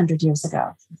than 100 years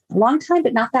ago. A long time,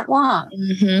 but not that long.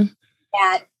 Mm-hmm.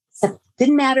 That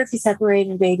didn't matter if you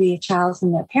separated a child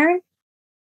from their parent,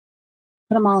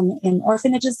 put them all in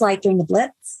orphanages like during the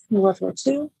Blitz in World War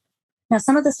II. Now,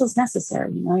 some of this was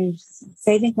necessary. You're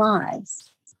saving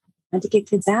lives and to get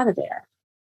kids out of there.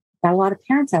 Got a lot of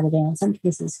parents out of there in some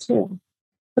cases too.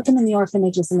 Put them in the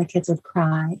orphanages and the kids would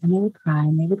cry and they would cry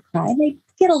and they would cry. And they'd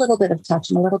get a little bit of touch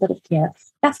and a little bit of care.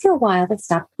 After a while, they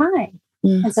stopped crying.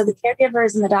 And so the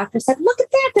caregivers and the doctor said, look at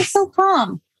that, they're so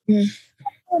calm. They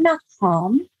were not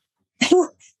calm.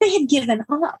 They had given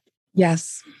up.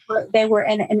 Yes. They were,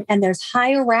 and there's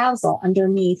high arousal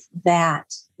underneath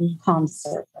that calm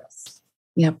surface.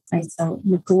 Yep. Right. So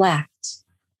neglect,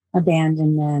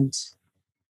 abandonment,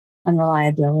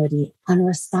 unreliability,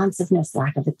 unresponsiveness,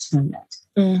 lack of attunement.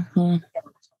 Mm-hmm.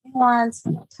 We're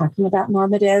not talking about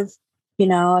normative.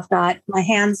 I've got my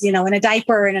hands, in a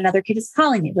diaper and another kid is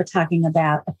calling me. We're talking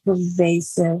about a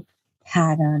pervasive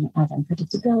pattern of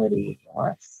unpredictability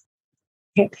or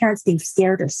parents being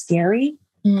scared or scary.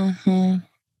 Mm-hmm.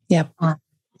 Yep.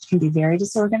 Which can be very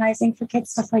disorganizing for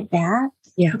kids, stuff like that.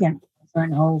 Yeah. Again, over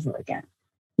and over again.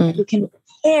 We can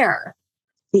repair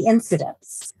the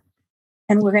incidents,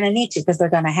 and we're going to need to because they're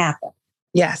going to happen.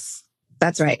 Yes,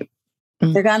 that's right.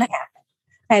 They're going to happen.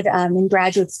 I had in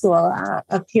graduate school,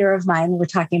 a peer of mine, we were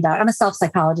talking about, I'm a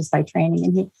self-psychologist by training,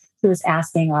 and he was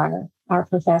asking our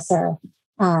professor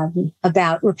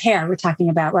about repair. We're talking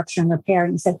about rupture and repair.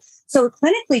 And he said, so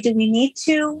clinically, do we need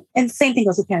to, and the same thing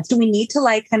goes with parents, do we need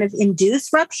to kind of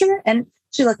induce rupture? And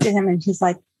she looked at him and he's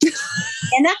like,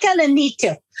 you're not going to need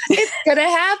to. It's going to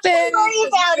happen. Don't worry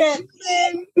about it.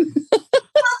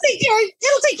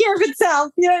 It'll take care of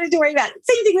itself. You don't have to worry about it.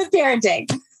 Same thing with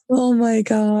parenting. Oh my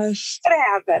gosh. It's going to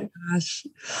happen. Gosh.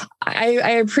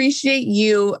 I appreciate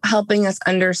you helping us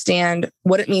understand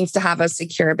what it means to have a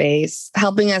secure base,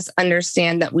 helping us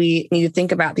understand that we need to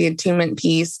think about the attunement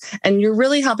piece. And you're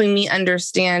really helping me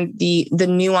understand the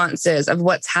nuances of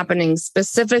what's happening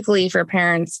specifically for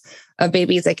parents of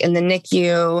babies like in the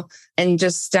NICU, and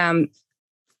just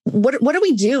what do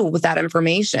we do with that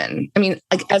information? I mean,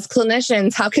 like, as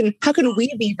clinicians, how can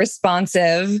we be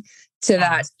responsive to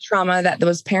that trauma that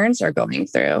those parents are going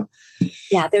through?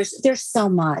 Yeah, there's so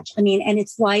much. I mean, and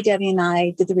it's why Debbie and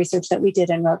I did the research that we did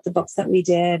and wrote the books that we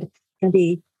did. Going to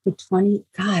be 20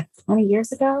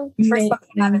 years ago. The first book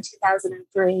came out in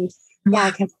 2003. Yeah,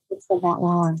 I can't believe it's been that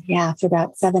long. Yeah, after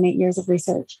about 7-8 years of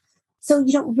research. So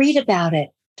read about it,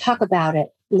 talk about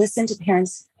it, listen to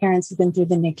parents who've been through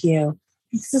the NICU,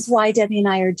 this is why Debbie and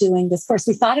I are doing this course.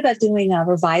 We thought about doing a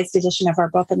revised edition of our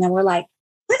book, and then we're like,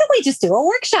 why don't we just do a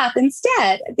workshop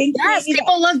instead? I think yes,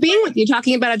 people love being with you,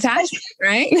 talking about attachment,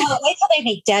 right? Oh, wait till they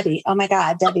meet Debbie. Oh my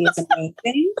God, Debbie is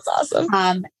amazing. That's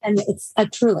awesome. And it's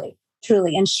truly,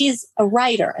 and she's a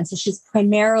writer, and so she's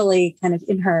primarily kind of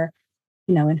in her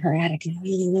attic.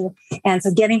 And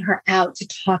so getting her out to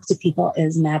talk to people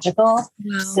is magical.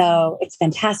 Wow. So it's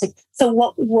fantastic. So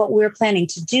what we're planning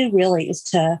to do really is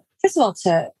to, first of all,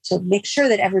 to make sure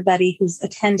that everybody who's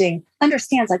attending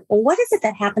understands, like, well, what is it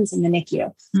that happens in the NICU?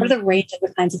 Mm-hmm. What are the range of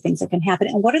the kinds of things that can happen?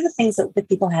 And what are the things that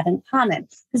people have in common?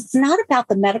 Because it's not about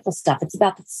the medical stuff. It's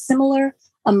about the similar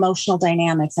emotional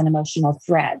dynamics and emotional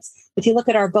threads. If you look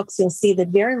at our books, you'll see that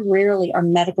very rarely are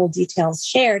medical details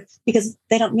shared because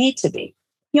they don't need to be.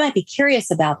 You might be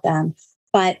curious about them,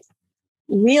 but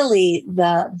really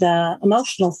the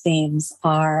emotional themes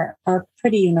are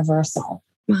pretty universal.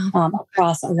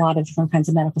 Across a lot of different kinds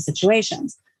of medical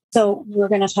situations. So we're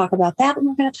going to talk about that, and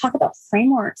we're going to talk about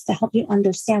frameworks to help you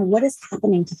understand what is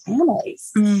happening to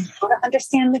families, how to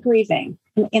understand the grieving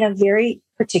in a very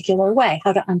particular way,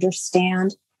 how to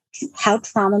understand how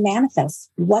trauma manifests,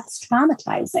 what's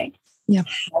traumatizing,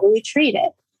 how do we treat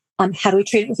it, how do we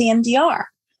treat it with EMDR,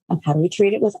 how do we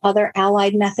treat it with other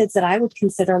allied methods that I would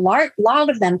consider a lot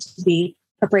of them to be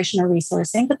preparation or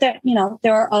resourcing, but there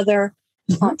are other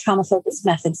trauma-focused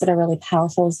methods that are really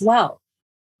powerful as well.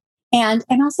 And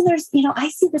also there's, I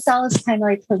see this all as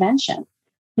primary prevention.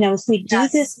 If we do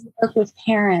this work with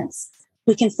parents,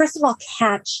 we can first of all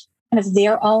catch kind of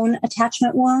their own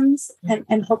attachment wounds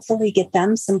and hopefully get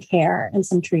them some care and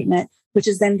some treatment, which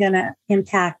is then going to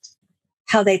impact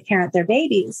how they parent their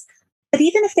babies. But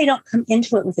even if they don't come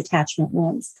into it with attachment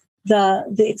wounds,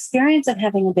 the experience of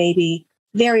having a baby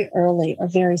very early or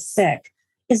very sick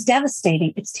is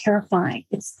devastating. It's terrifying.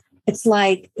 It's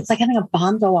like having a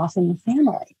bomb go off in the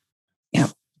family. Yeah.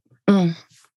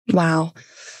 Wow.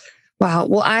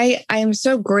 Well, I am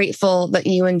so grateful that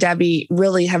you and Debbie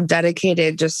really have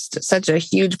dedicated just such a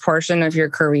huge portion of your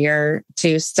career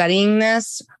to studying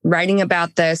this, writing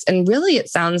about this. And really, it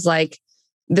sounds like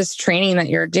this training that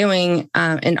you're doing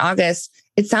in August,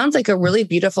 it sounds like a really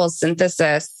beautiful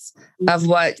synthesis of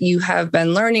what you have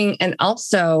been learning. And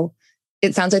also,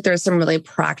 it sounds like there's some really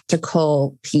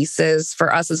practical pieces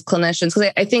for us as clinicians.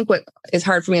 Because I think what is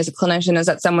hard for me as a clinician is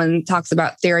that someone talks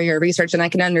about theory or research and I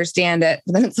can understand it.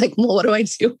 But then it's like, well, what do I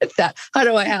do with that? How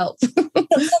do I help? So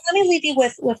let me leave you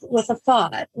with a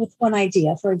thought, with one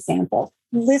idea, for example.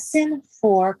 Listen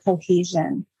for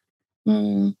cohesion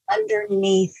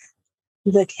underneath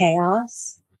the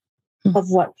chaos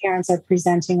of what parents are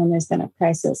presenting when there's been a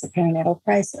crisis, a perinatal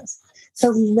crisis. So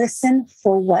listen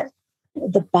for what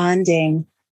the bonding,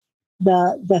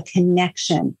 the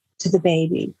connection to the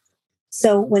baby.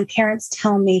 So when parents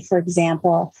tell me, for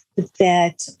example,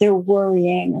 that they're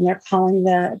worrying and they're calling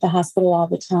the hospital all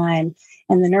the time,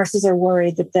 and the nurses are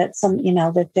worried that they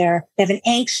have an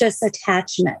anxious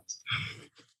attachment.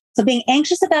 So being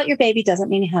anxious about your baby doesn't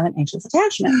mean you have an anxious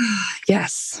attachment.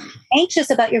 Yes. Anxious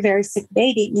about your very sick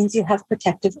baby means you have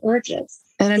protective urges.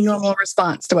 And a normal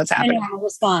response to what's happening. A normal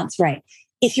response, right.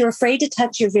 If you're afraid to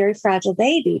touch your very fragile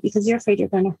baby because you're afraid you're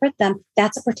going to hurt them,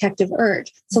 that's a protective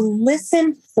urge. So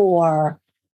listen for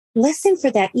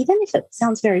that, even if it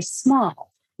sounds very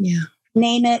small. Yeah.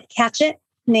 Name it, catch it,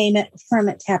 name it, affirm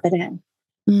it, tap it in.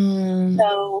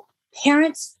 So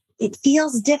parents, it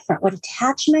feels different. What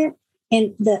attachment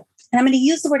and I'm going to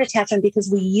use the word attachment because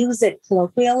we use it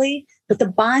colloquially, but the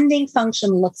bonding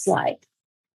function looks like,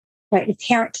 right, a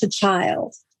parent to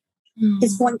child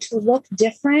is going to look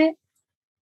different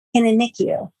in a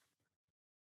NICU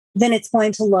than it's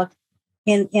going to look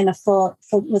in a full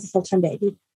with a full-term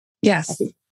baby. Yes.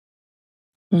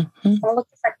 Mm-hmm. Look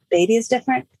different. Baby is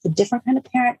different. It's a different kind of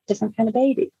parent, different kind of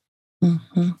baby.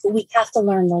 Mm-hmm. So we have to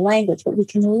learn the language, but we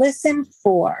can listen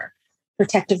for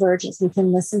protective urges. We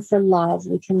can listen for love.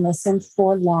 We can listen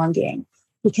for longing.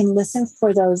 We can listen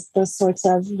for those sorts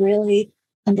of really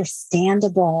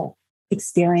understandable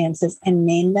experiences and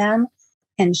name them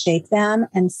and shape them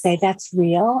and say that's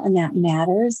real and that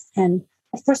matters. And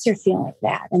of course you're feeling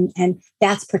that. And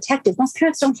that's protective. Most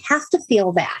parents don't have to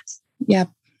feel that. Yep.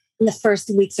 In the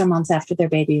first weeks or months after their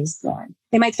baby is born.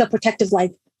 They might feel protective,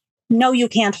 like, no, you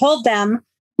can't hold them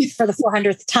for the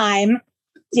 400th time,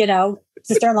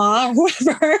 sister-in-law or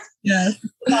whoever. Yes.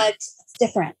 But it's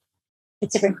different.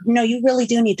 It's different. No, you really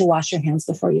do need to wash your hands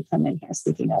before you come in here,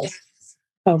 speaking of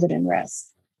COVID and risk.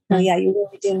 No, yeah, you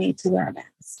really do need to wear a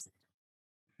mask.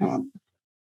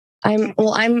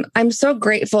 I'm so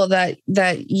grateful that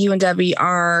you and Debbie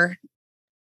are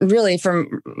really,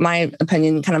 from my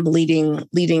opinion, kind of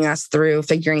leading us through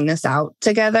figuring this out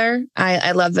together.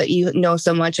 I love that you know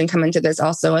so much and come into this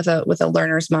also with a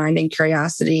learner's mind and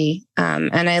curiosity.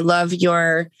 And I love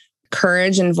your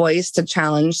courage and voice to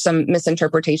challenge some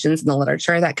misinterpretations in the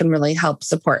literature that can really help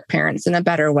support parents in a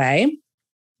better way.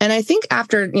 And I think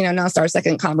after, now it's our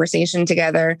second conversation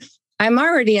together, I'm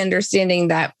already understanding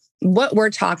that what we're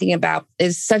talking about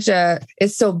is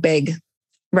so big,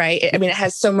 right? I mean, it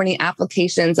has so many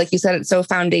applications. Like you said, it's so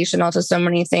foundational to so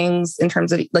many things in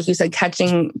terms of, like you said,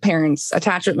 catching parents'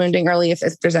 attachment wounding early, if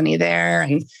there's any there.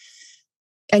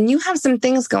 And you have some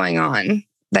things going on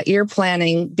that you're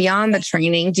planning beyond the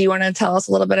training. Do you want to tell us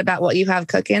a little bit about what you have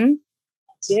cooking?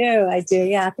 I do.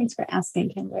 Yeah. Thanks for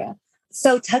asking, Cambria.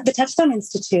 So the Touchstone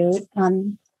Institute,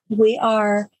 we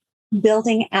are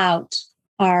building out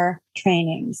our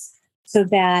trainings so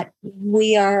that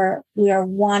we are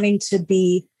wanting to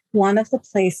be one of the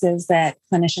places that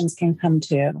clinicians can come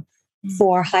to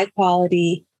for high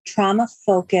quality, trauma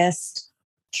focused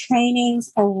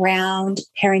trainings around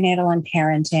perinatal and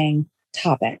parenting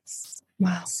topics.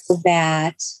 Wow. So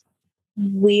that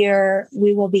we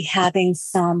will be having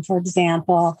some, for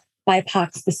example,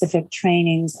 BIPOC specific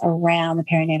trainings around the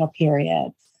perinatal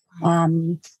period.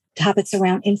 Topics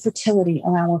around infertility,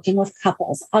 around working with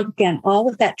couples. Again, all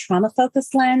with that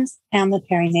trauma-focused lens and the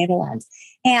perinatal lens.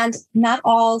 And not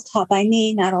all taught by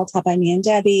me, not all taught by me and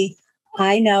Debbie.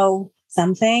 I know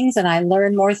some things and I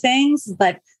learn more things,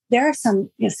 but there are some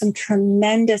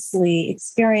tremendously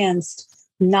experienced,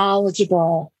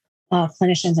 knowledgeable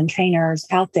clinicians and trainers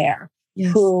out there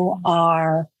who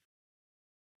are,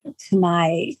 to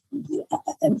my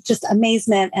just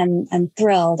amazement and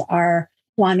thrilled, are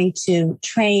wanting to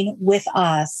train with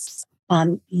us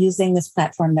using this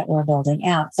platform that we're building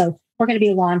out. So we're going to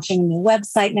be launching a new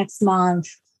website next month.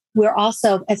 We're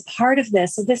also, as part of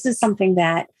this, so this is something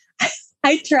that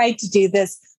I tried to do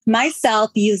this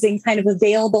myself using kind of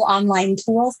available online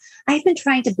tools. I've been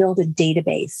trying to build a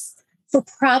database for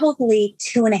probably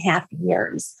 2.5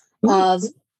 years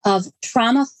of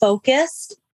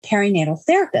trauma-focused perinatal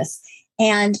therapists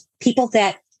and people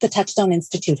that the Touchstone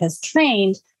Institute has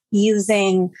trained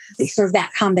using sort of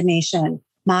that combination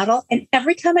model. And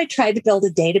every time I tried to build a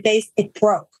database, it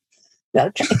broke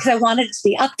because I wanted it to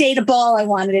be updatable. I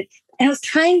wanted it. And I was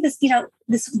trying this,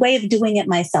 this way of doing it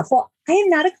myself. Well, I am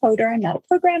not a coder. I'm not a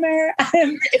programmer.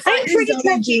 I'm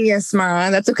pretty genius, Mara.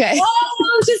 That's okay.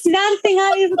 Oh, just not a thing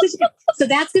I'm able to do. So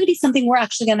that's going to be something we're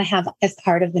actually going to have as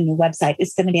part of the new website.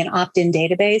 It's going to be an opt-in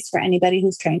database for anybody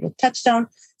who's trained with Touchstone.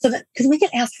 So that, because we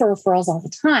get asked for referrals all the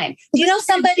time. Do you know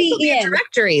somebody in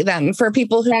directory then for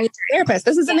people who need therapists?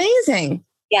 This is amazing.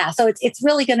 Yeah, so it's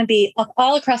really going to be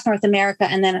all across North America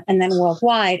and then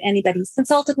worldwide. Anybody who's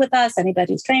consulted with us,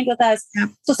 anybody who's trained with us. Yeah.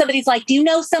 So somebody's like, "Do you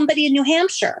know somebody in New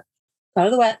Hampshire?" Go to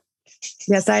the web.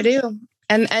 Yes, I do.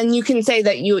 And you can say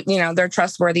that they're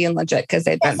trustworthy and legit because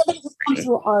they've been somebody who's come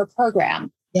through our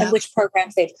program and which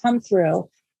programs they've come through,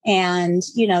 and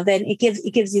then it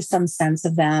gives you some sense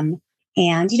of them.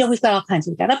 And, we've got all kinds.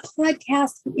 We've got a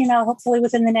podcast, hopefully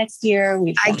within the next year.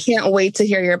 I can't wait to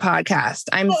hear your podcast.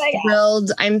 I'm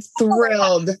thrilled. I'm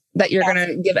thrilled that you're going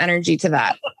to give energy to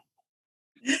that.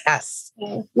 Yes.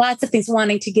 Lots of things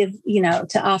wanting to give,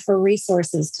 to offer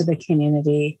resources to the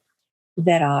community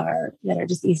that are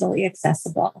just easily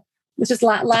accessible. There's just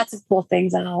lots of cool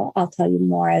things, and I'll tell you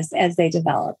more as they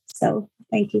develop. So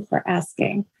thank you for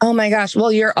asking. Oh my gosh.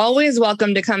 Well, you're always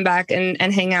welcome to come back and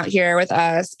hang out here with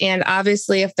us. And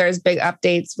obviously, if there's big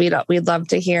updates, we'd love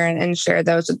to hear and share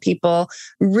those with people.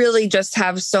 Really just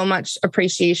have so much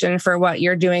appreciation for what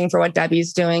you're doing, for what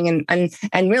Debbie's doing,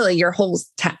 and really your whole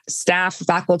staff,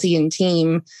 faculty, and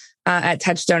team at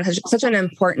Touchstone has such an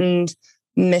important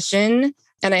mission.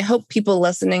 And I hope people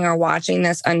listening or watching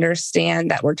this understand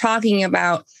that we're talking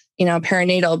about,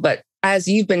 perinatal, but as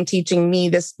you've been teaching me,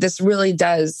 this really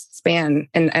does span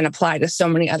and apply to so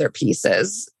many other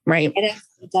pieces, right?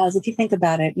 It does. If you think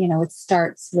about it, it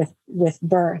starts with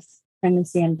birth,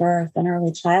 pregnancy and birth and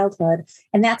early childhood.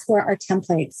 And that's where our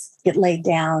templates get laid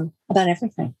down about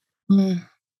everything.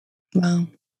 Wow.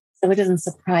 So it isn't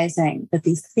surprising that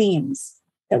these themes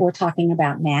that we're talking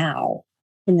about now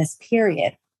in this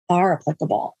period are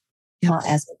applicable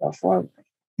as we go forward.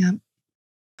 Yep.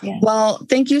 Yeah. Well,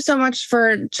 thank you so much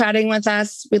for chatting with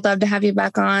us. We'd love to have you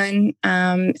back on.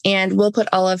 And we'll put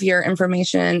all of your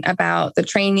information about the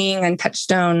training and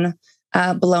Touchstone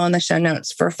below in the show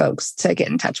notes for folks to get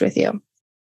in touch with you.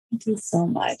 Thank you so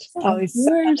much. Always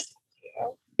so much.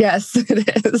 Yes, it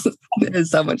is. It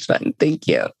is so much fun. Thank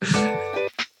you.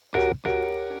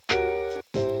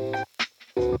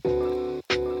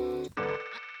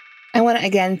 I want to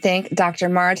again thank Dr.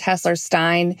 Mara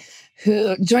Tesler-Stein,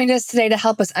 who joined us today to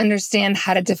help us understand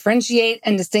how to differentiate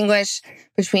and distinguish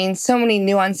between so many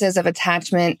nuances of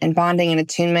attachment and bonding and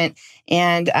attunement.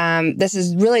 And this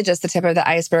is really just the tip of the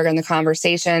iceberg in the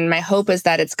conversation. My hope is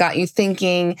that it's got you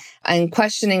thinking and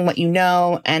questioning what you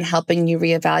know and helping you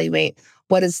reevaluate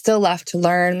what is still left to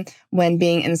learn when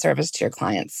being in service to your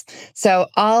clients. So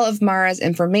all of Mara's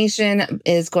information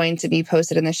is going to be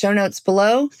posted in the show notes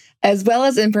below, as well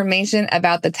as information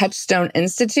about the Touchstone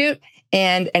Institute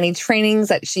and any trainings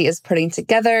that she is putting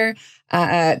together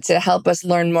to help us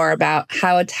learn more about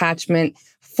how attachment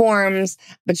forms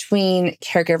between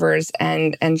caregivers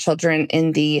and children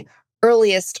in the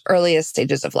earliest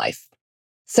stages of life.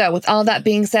 So with all that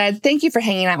being said, thank you for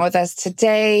hanging out with us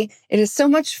today. It is so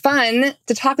much fun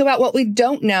to talk about what we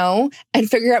don't know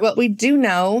and figure out what we do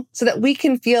know so that we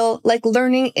can feel like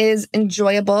learning is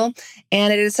enjoyable.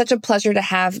 And it is such a pleasure to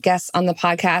have guests on the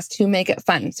podcast who make it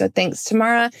fun. So thanks,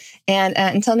 Tamara. And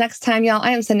until next time, y'all,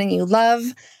 I am sending you love.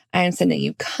 I am sending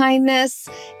you kindness.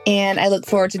 And I look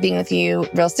forward to being with you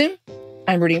real soon.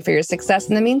 I'm rooting for your success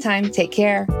in the meantime. Take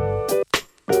care.